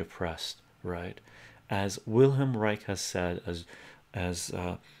hating the oppressed, right? As Wilhelm Reich has said, as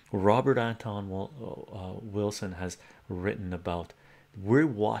Robert Anton Wilson has written about, we're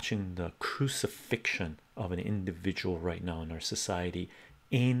watching the crucifixion of an individual right now in our society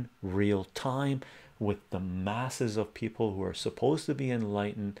in real time, with the masses of people who are supposed to be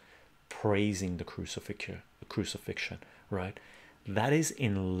enlightened praising the crucifixion, right? That is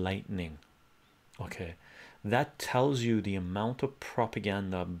enlightening. Okay, that tells you the amount of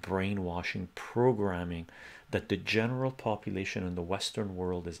propaganda, brainwashing, programming that the general population in the Western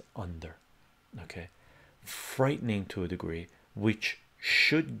world is under. Okay, frightening to a degree, which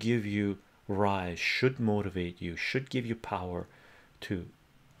should give you rise, should motivate you, should give you power to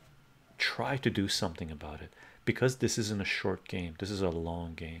try to do something about it, because this isn't a short game, this is a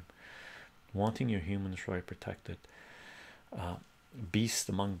long game. Wanting your human rights protected, beast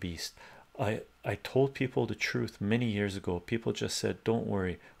among beasts. I told people the truth many years ago. People just said, don't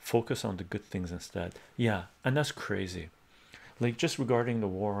worry, focus on the good things instead. Yeah, and that's crazy. Like, just regarding the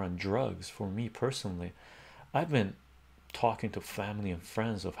war on drugs, for me personally, I've been talking to family and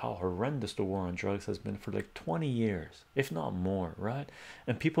friends of how horrendous the war on drugs has been for like 20 years, if not more, right?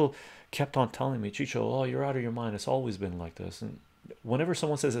 And people kept on telling me, Chycho, oh, you're out of your mind, it's always been like this. And whenever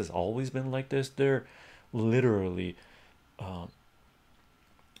someone says it's always been like this, they're literally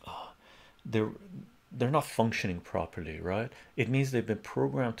they're not functioning properly, right? It means they've been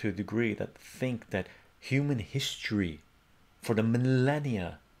programmed to a degree that think that human history for the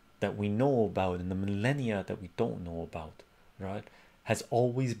millennia that we know about and the millennia that we don't know about, right, has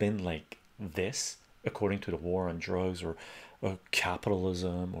always been like this, according to the war on drugs, or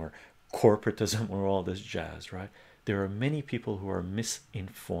capitalism, or corporatism, or all this jazz, right? There are many people who are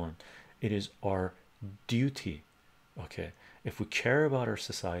misinformed. It is our duty, okay, if we care about our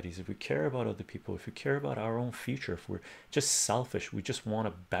societies, if we care about other people, if we care about our own future, if we're just selfish, we just want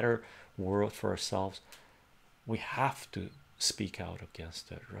a better world for ourselves, we have to speak out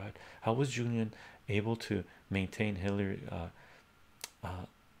against it, right? How was Julian able to maintain Hillary,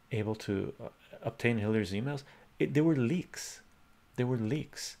 able to obtain Hillary's emails? They were leaks. They were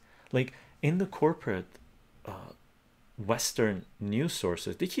leaks. Like, in the corporate Western news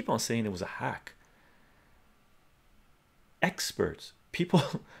sources, they keep on saying it was a hack. Experts, people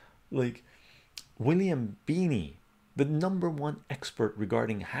like William Beanie, the #1 expert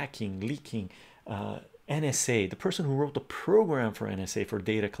regarding hacking, leaking, NSA, the person who wrote the program for NSA for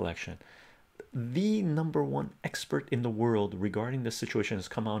data collection, the #1 expert in the world regarding this situation, has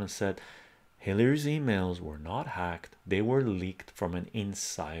come out and said Hillary's emails were not hacked, they were leaked from an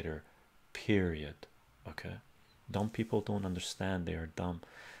insider, period. Okay, dumb people don't understand, they are dumb.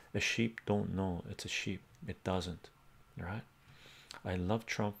 A sheep don't know it's a sheep, it doesn't, right? I love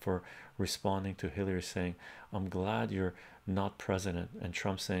Trump for responding to Hillary saying, I'm glad you're not president, and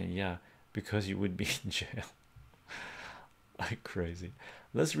Trump saying, yeah, because you would be in jail. Like, crazy.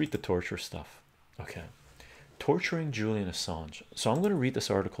 Let's read the torture stuff. Okay, torturing Julian Assange. So I'm going to read this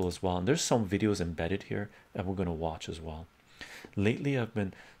article as well, and there's some videos embedded here that we're going to watch as well. Lately I've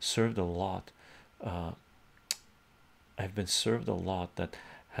been served a lot that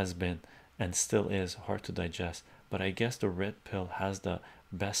has been and still is hard to digest, but I guess the red pill has the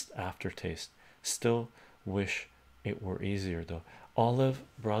best aftertaste. Still wish it were easier though. Olive,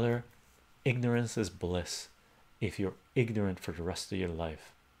 brother, ignorance is bliss if you're ignorant for the rest of your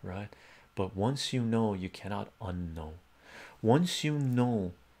life, right? But once you know, you cannot unknow. Once you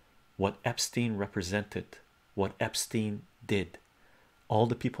know what Epstein represented, what Epstein did, all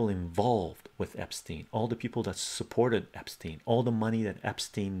the people involved with Epstein, all the people that supported Epstein, all the money that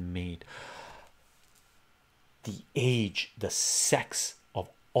Epstein made, the age, the sex of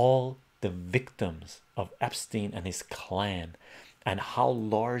all the victims of Epstein and his clan, and how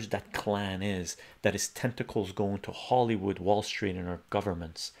large that clan is, that his tentacles go into Hollywood, Wall Street, and our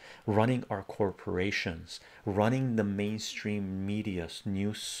governments, running our corporations, running the mainstream media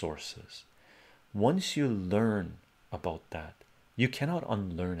news sources. Once you learn about that, you cannot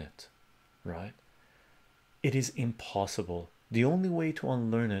unlearn it, right? It is impossible. The only way to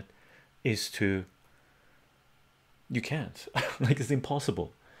unlearn it is to, you can't. Like, it's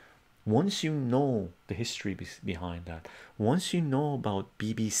impossible. Once you know the history behind that, once you know about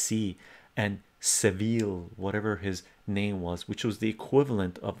BBC and Seville, whatever his name was, which was the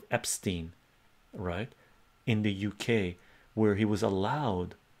equivalent of Epstein, right, in the UK, where he was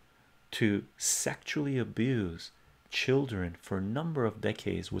allowed to sexually abuse children for a number of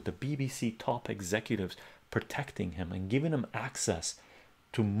decades, with the BBC top executives protecting him and giving him access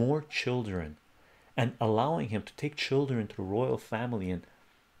to more children and allowing him to take children to the royal family and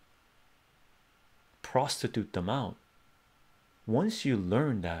prostitute them out. Once you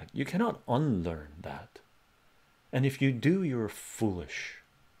learn that, you cannot unlearn that. And if you do, you're foolish.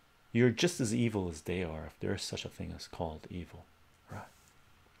 You're just as evil as they are, if there is such a thing as called evil, right?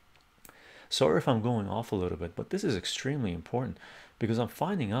 Sorry if I'm going off a little bit, but this is extremely important, because I'm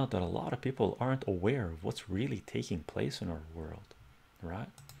finding out that a lot of people aren't aware of what's really taking place in our world, right?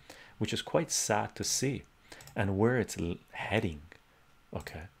 Which is quite sad to see, and where it's heading,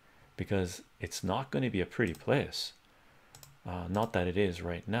 okay? Because it's not going to be a pretty place. Not that it is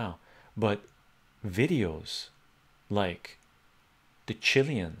right now, but videos like the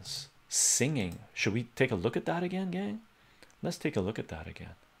Chileans singing. Should we take a look at that again, gang? Let's take a look at that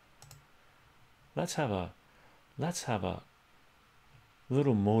again. Let's have a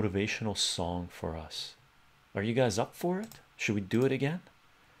little motivational song for us. Are you guys up for it? Should we do it again?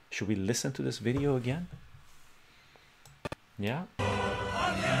 Should we listen to this video again? Yeah,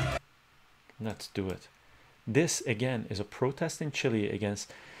 let's do it. This again is a protest in Chile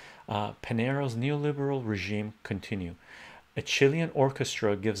against Piñera's neoliberal regime. Continue. A Chilean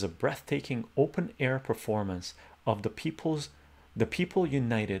orchestra gives a breathtaking open-air performance of the people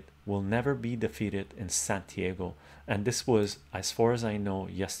united will never be defeated in Santiago. And this was, as far as I know,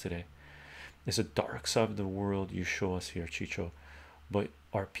 yesterday. It's a dark side of the world you show us here, Chycho. But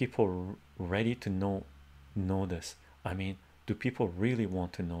are people ready to know this? I mean, do people really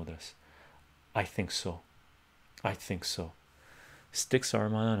want to know this? I think so. I think so. Sticks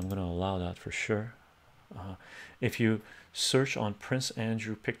Armand, I'm going to allow that for sure. If you search on Prince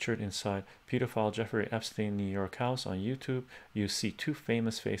Andrew pictured inside pedophile Jeffrey Epstein New York house on YouTube, you see two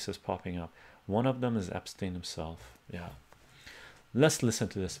famous faces popping up. One of them is Epstein himself. Yeah, let's listen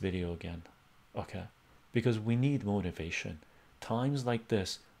to this video again, okay? Because we need motivation. Times like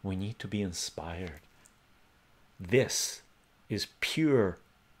this, we need to be inspired. This is pure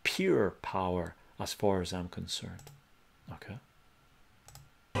power as far as I'm concerned, okay?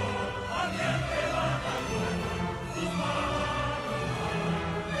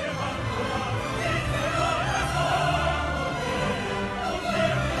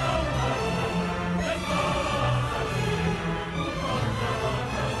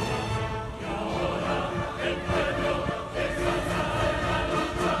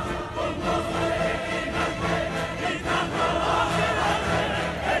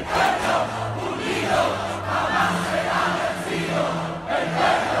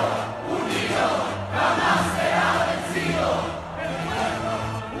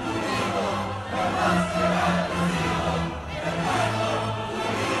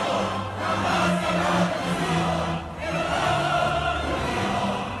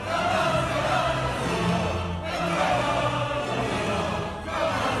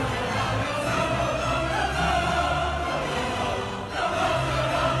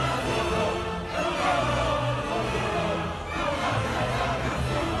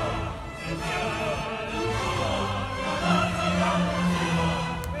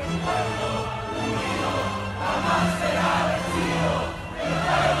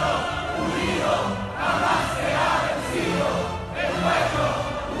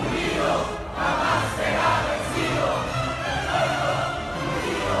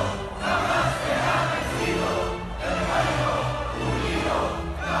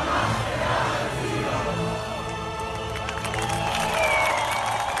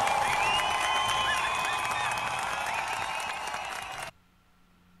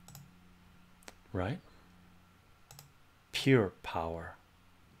 Right? Pure power.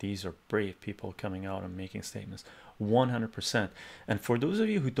 These are brave people coming out and making statements. 100%. And for those of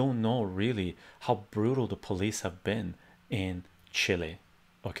you who don't know really how brutal the police have been in Chile,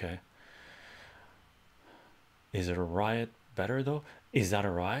 okay, is it a riot better though? Is that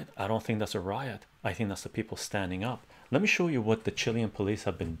a riot? I don't think that's a riot. I think that's the people standing up. Let me show you what the Chilean police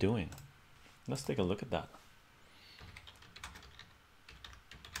have been doing. Let's take a look at that.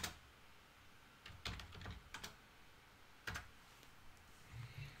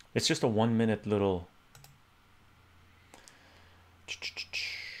 It's just a 1 minute little.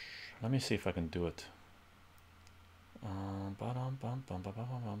 Let me see if I can do it.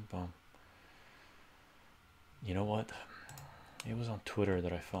 You know what? It was on Twitter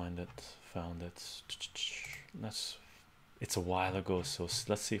that I found it. It's a while ago, so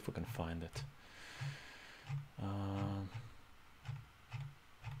let's see if we can find it.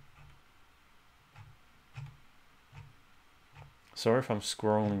 Sorry if I'm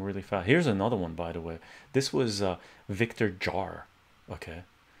scrolling really fast. Here's another one, by the way. This was Victor Jara. Okay,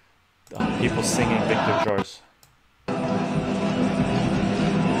 people singing Victor Jara's.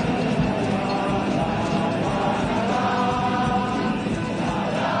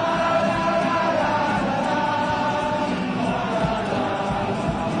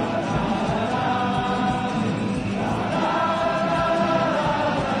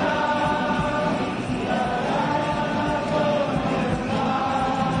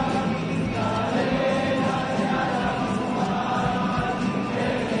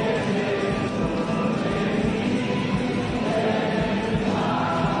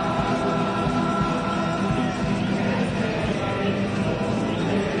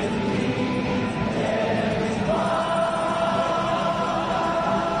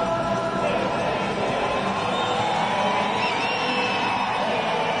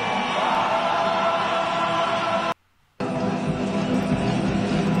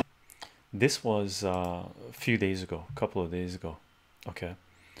 This was a few days ago, a couple of days ago. Okay,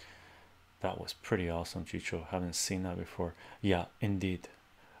 that was pretty awesome, chycho. Haven't seen that before. Yeah, indeed.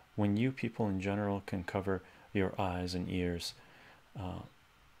 When you people in general can cover your eyes and ears.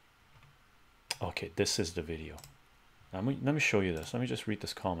 Okay, this is the video. Let me show you this. Let me just read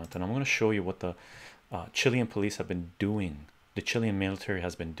this comment, and I'm going to show you what the Chilean police have been doing. The Chilean military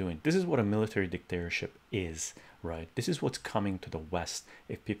has been doing. This is what a military dictatorship is, right? This is what's coming to the West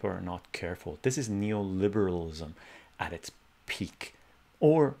if people are not careful. This is neoliberalism at its peak,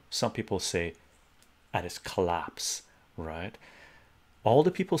 or some people say at its collapse, right? All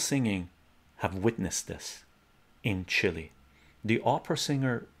the people singing have witnessed this in Chile. The opera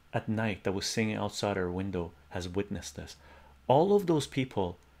singer at night that was singing outside our window has witnessed this. All of those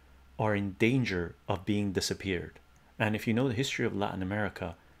people are in danger of being disappeared. And if you know the history of Latin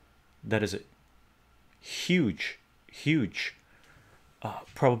America, that is a huge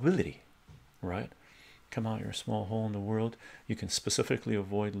probability, right? Come out your small hole in the world. You can specifically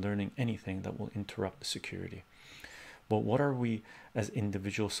avoid learning anything that will interrupt the security. But what are we as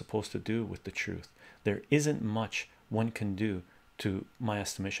individuals supposed to do with the truth? There isn't much one can do, to my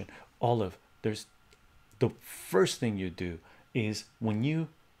estimation. Olive, there's the first thing you do is when you,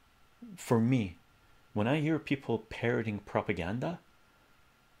 for me, when I hear people parroting propaganda,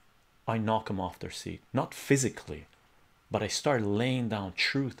 I knock them off their seat. Not physically, but I start laying down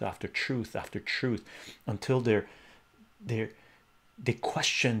truth after truth after truth until they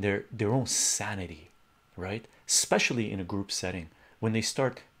question their own sanity, right? Especially in a group setting, when they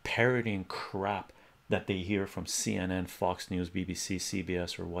start parroting crap that they hear from CNN, Fox News, BBC,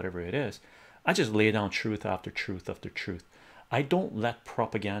 CBS, or whatever it is. I just lay down truth after truth after truth. I don't let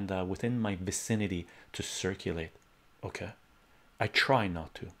propaganda within my vicinity to circulate. Okay, I try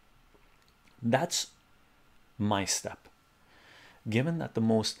not to. That's my step. Given that the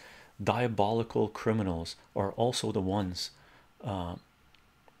most diabolical criminals are also the ones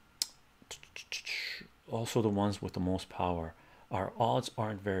with the most power, our odds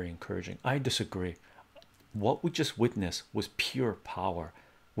aren't very encouraging. I disagree. What we just witnessed was pure power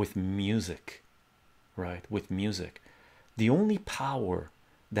with music, right? With music. The only power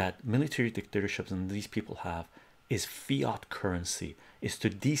that military dictatorships and these people have is fiat currency, is to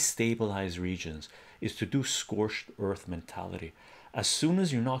destabilize regions, is to do scorched earth mentality. As soon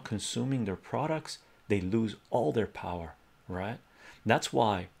as you're not consuming their products, they lose all their power, right? That's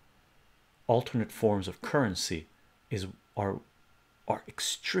why alternate forms of currency are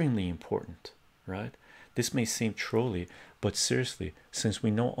extremely important, right? This may seem trolly, but seriously, since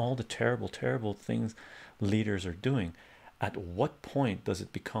we know all the terrible things leaders are doing, at what point does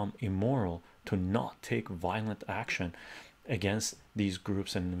it become immoral to not take violent action against these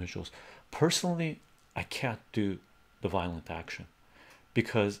groups and individuals? Personally, I can't do the violent action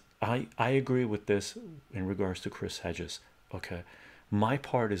because I agree with this in regards to Chris Hedges. Okay, my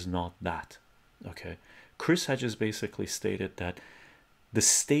part is not that. Okay, Chris Hedges basically stated that the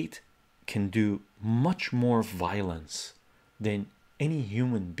state can do much more violence than any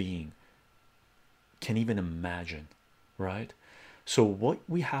human being can even imagine, right? So what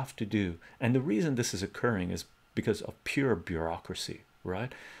we have to do, and the reason this is occurring is because of pure bureaucracy,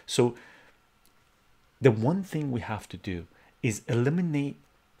 right? So the one thing we have to do is eliminate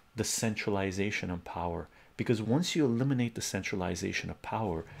the centralization of power, because once you eliminate the centralization of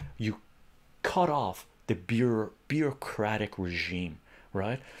power, you cut off the bureaucratic regime,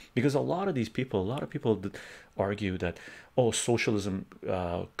 right? Because a lot of people argue that, oh, socialism,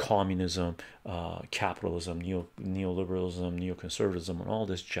 communism, capitalism, neoliberalism, neoconservatism, and all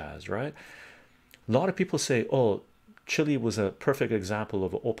this jazz, right? A lot of people say, oh, Chile was a perfect example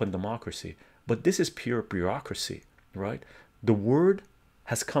of open democracy, but this is pure bureaucracy, right? The word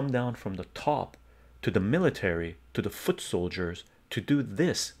has come down from the top to the military, to the foot soldiers, to do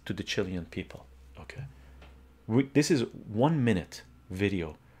this to the Chilean people. Okay, this is 1 minute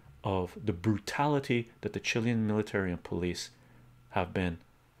video of the brutality that the Chilean military and police have been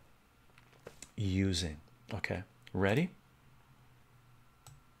using. Okay, ready?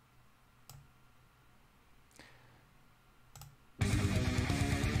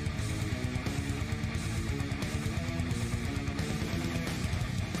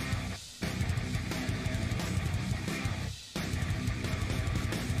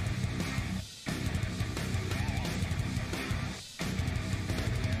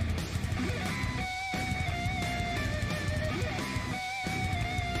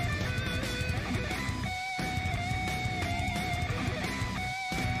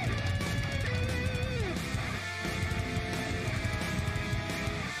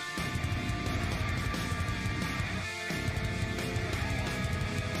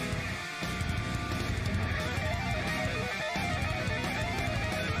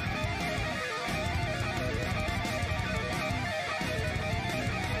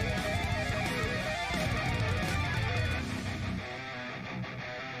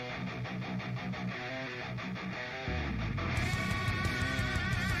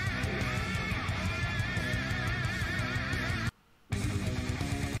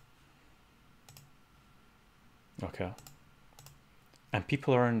 Okay, and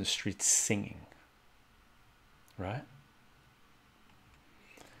people are in the streets singing, right?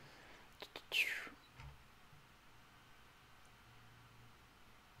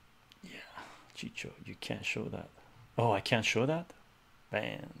 Yeah, chycho, you can't show that. Oh, I can't show that?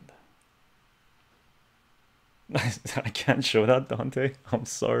 Banned. I can't show that, Dante. I'm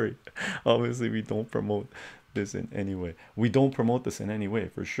sorry. Obviously, we don't promote this in any way. We don't promote this in any way,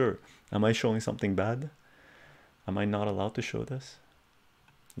 for sure. Am I showing something bad? Am I not allowed to show this?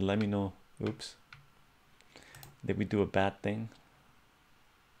 Let me know. Oops. Did we do a bad thing?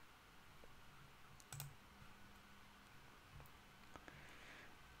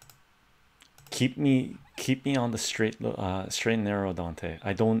 Keep me on the straight and narrow, Dante.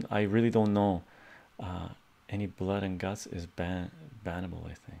 I really don't know. Any blood and guts is bannable,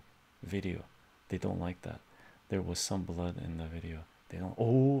 I think. Video. They don't like that. There was some blood in the video. They don't.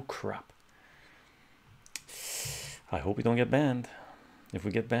 Oh crap. I hope we don't get banned. If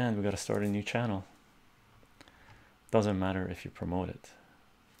we get banned, we got to start a new channel. Doesn't matter if you promote it.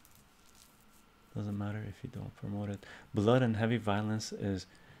 Doesn't matter if you don't promote it. Blood and heavy violence is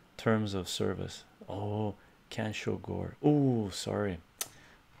terms of service. Oh, can't show gore. Oh, sorry.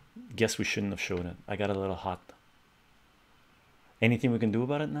 Guess we shouldn't have shown it. I got a little hot. Anything we can do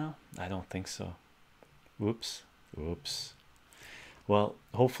about it now? I don't think so. Whoops. Whoops. Well,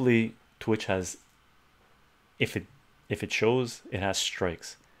 hopefully Twitch has, if it shows it has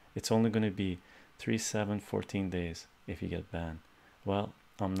strikes, it's only going to be 3, 7, 14 days if you get banned. Well,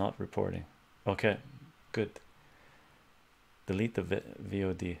 I'm not reporting. Okay, good. Delete the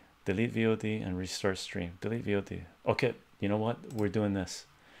VOD. Delete VOD and restart stream. Delete VOD. Okay, you know what? We're doing this.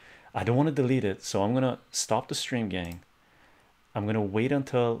 I don't want to delete it, so I'm gonna stop the stream, gang. I'm gonna wait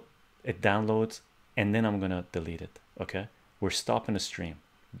until it downloads and then I'm gonna delete it. Okay, we're stopping the stream.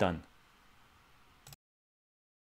 Done.